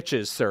that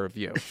witches serve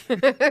you.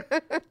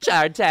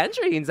 Charred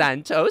tangerines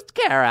on toast,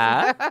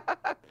 Kara.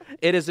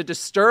 It is a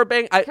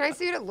disturbing... Can I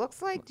see what it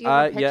looks like? Do you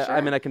have a picture? Yeah,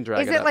 I mean, I can drag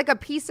it Is it up. like a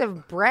piece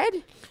of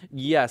bread?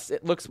 Yes,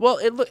 it looks... Well,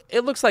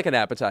 it looks like an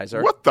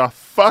appetizer. What the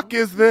fuck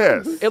is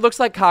this? It looks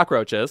like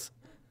cockroaches.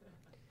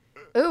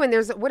 Ooh, and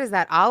what is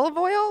that, olive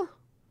oil?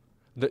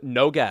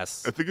 No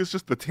guess. I think it's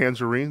just the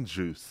tangerine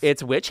juice.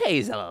 It's witch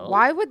hazel.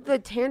 Why would the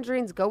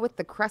tangerines go with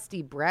the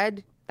crusty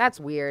bread? That's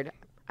weird.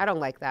 I don't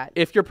like that.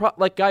 If you're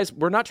guys,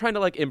 we're not trying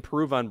to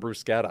improve on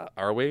bruschetta,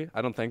 are we?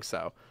 I don't think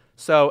so.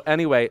 So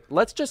anyway,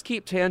 let's just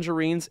keep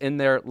tangerines in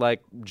their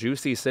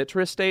juicy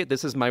citrus state.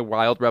 This is my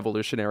wild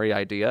revolutionary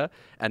idea,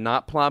 and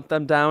not plop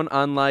them down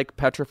on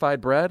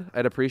petrified bread.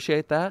 I'd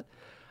appreciate that.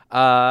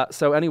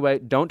 So anyway,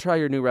 don't try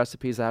your new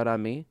recipes out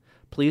on me.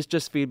 Please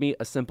just feed me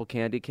a simple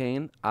candy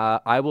cane.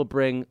 I will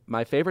bring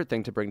my favorite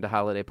thing to bring to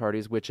holiday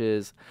parties, which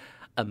is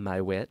my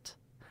wit.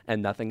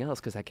 And nothing else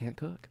because I can't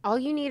cook. All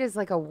you need is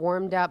a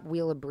warmed up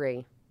wheel of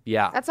brie.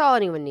 Yeah. That's all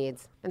anyone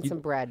needs. And some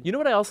bread. You know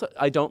what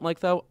I don't like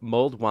though?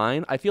 Mulled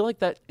wine. I feel like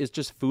that is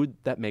just food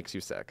that makes you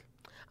sick.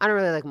 I don't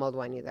really like mulled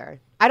wine either.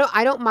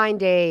 I don't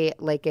mind a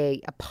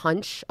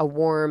punch, a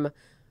warm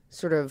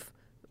sort of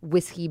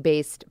whiskey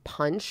based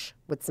punch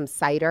with some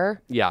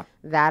cider. Yeah.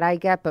 That I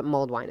get, but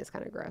mulled wine is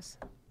kind of gross.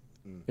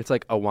 It's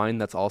like a wine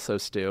that's also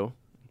stew.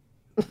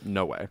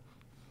 No way.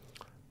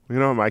 You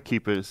know what my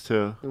keep it is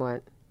too?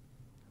 What?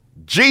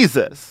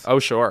 Jesus. Oh,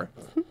 sure.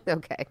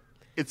 Okay.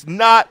 It's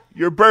not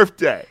your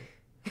birthday.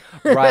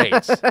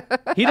 Right.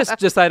 He just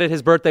decided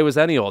his birthday was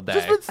any old day.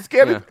 Just been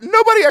scamming. Yeah.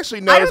 Nobody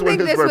actually knows when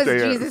his birthday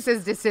is. I don't think this was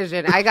Jesus'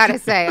 decision, I got to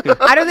say.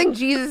 I don't think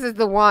Jesus is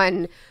the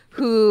one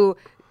who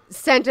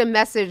sent a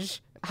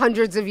message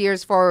hundreds of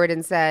years forward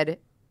and said,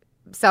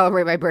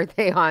 celebrate my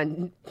birthday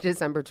on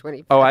December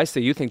 25th. Oh, I see.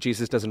 You think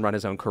Jesus doesn't run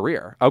his own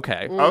career.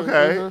 Okay. Mm-hmm.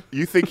 Okay.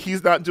 You think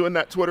he's not doing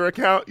that Twitter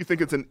account? You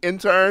think it's an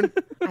intern?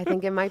 I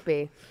think it might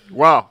be.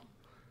 Wow.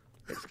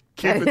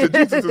 Keep it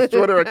to Jesus'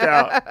 Twitter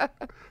account.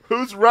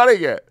 Who's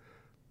running it?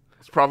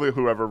 It's probably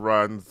whoever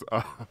runs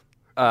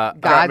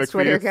God's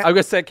Twitter account. I was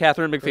going to say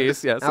Catherine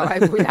McPhee, yes. Oh,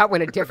 that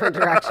went a different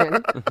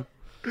direction.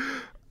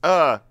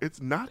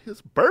 It's not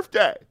his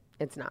birthday.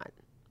 It's not.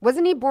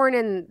 Wasn't he born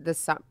in the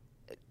summer?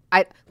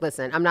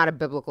 Listen, I'm not a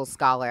biblical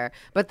scholar,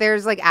 but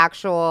there's like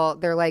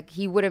they're like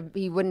he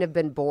wouldn't have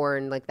been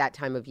born like that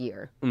time of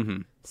year.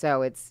 Mm-hmm.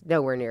 So it's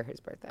nowhere near his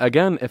birthday.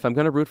 Again, if I'm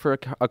going to root for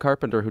a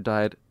carpenter who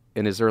died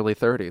in his early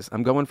 30s,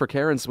 I'm going for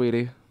Karen,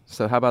 sweetie.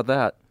 So how about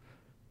that?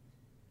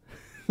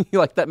 You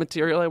like that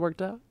material I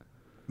worked out?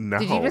 No.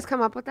 Did you just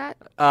come up with that?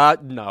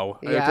 No.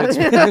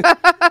 Yeah.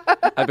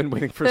 I've been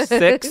waiting for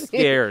 6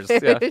 years.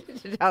 Yeah.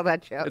 To tell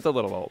that joke. It's a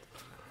little old.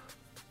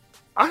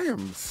 I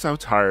am so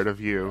tired of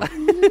you.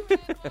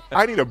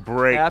 I need a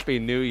break. Happy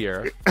New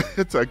Year.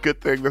 It's a good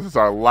thing this is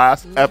our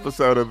last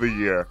episode of the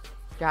year.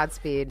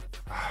 Godspeed.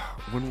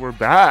 When we're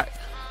back,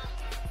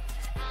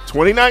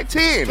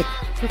 2019.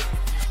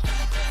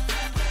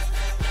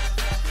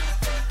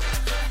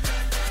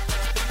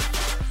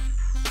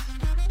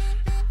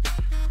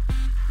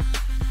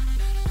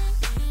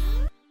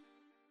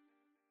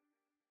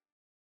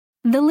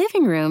 The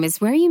living room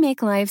is where you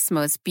make life's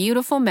most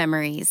beautiful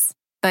memories.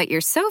 But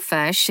your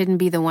sofa shouldn't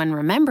be the one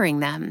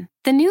remembering them.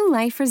 The new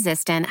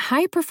life-resistant,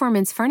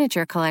 high-performance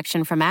furniture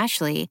collection from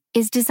Ashley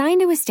is designed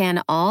to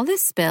withstand all the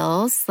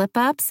spills,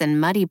 slip-ups, and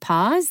muddy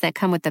paws that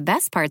come with the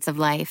best parts of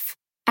life.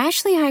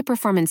 Ashley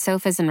high-performance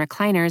sofas and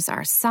recliners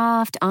are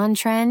soft,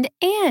 on-trend,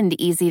 and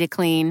easy to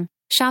clean.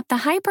 Shop the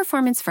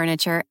high-performance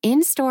furniture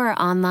in-store or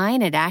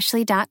online at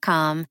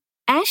ashley.com.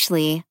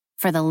 Ashley,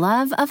 for the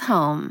love of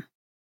home.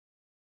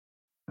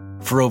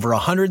 For over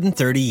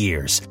 130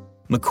 years,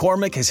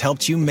 McCormick has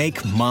helped you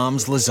make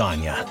Mom's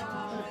lasagna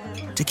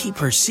to keep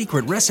her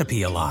secret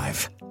recipe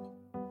alive.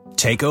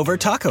 Take over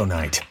taco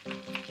night.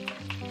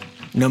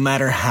 No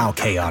matter how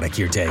chaotic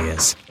your day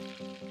is.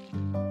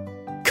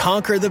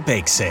 Conquer the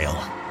bake sale,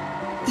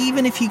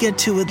 even if you get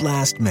to it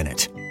last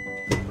minute.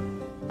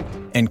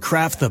 And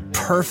craft the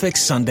perfect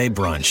Sunday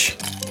brunch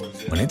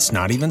when it's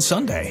not even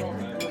Sunday.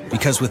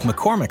 Because with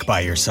McCormick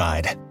by your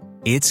side,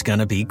 it's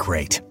gonna be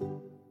great.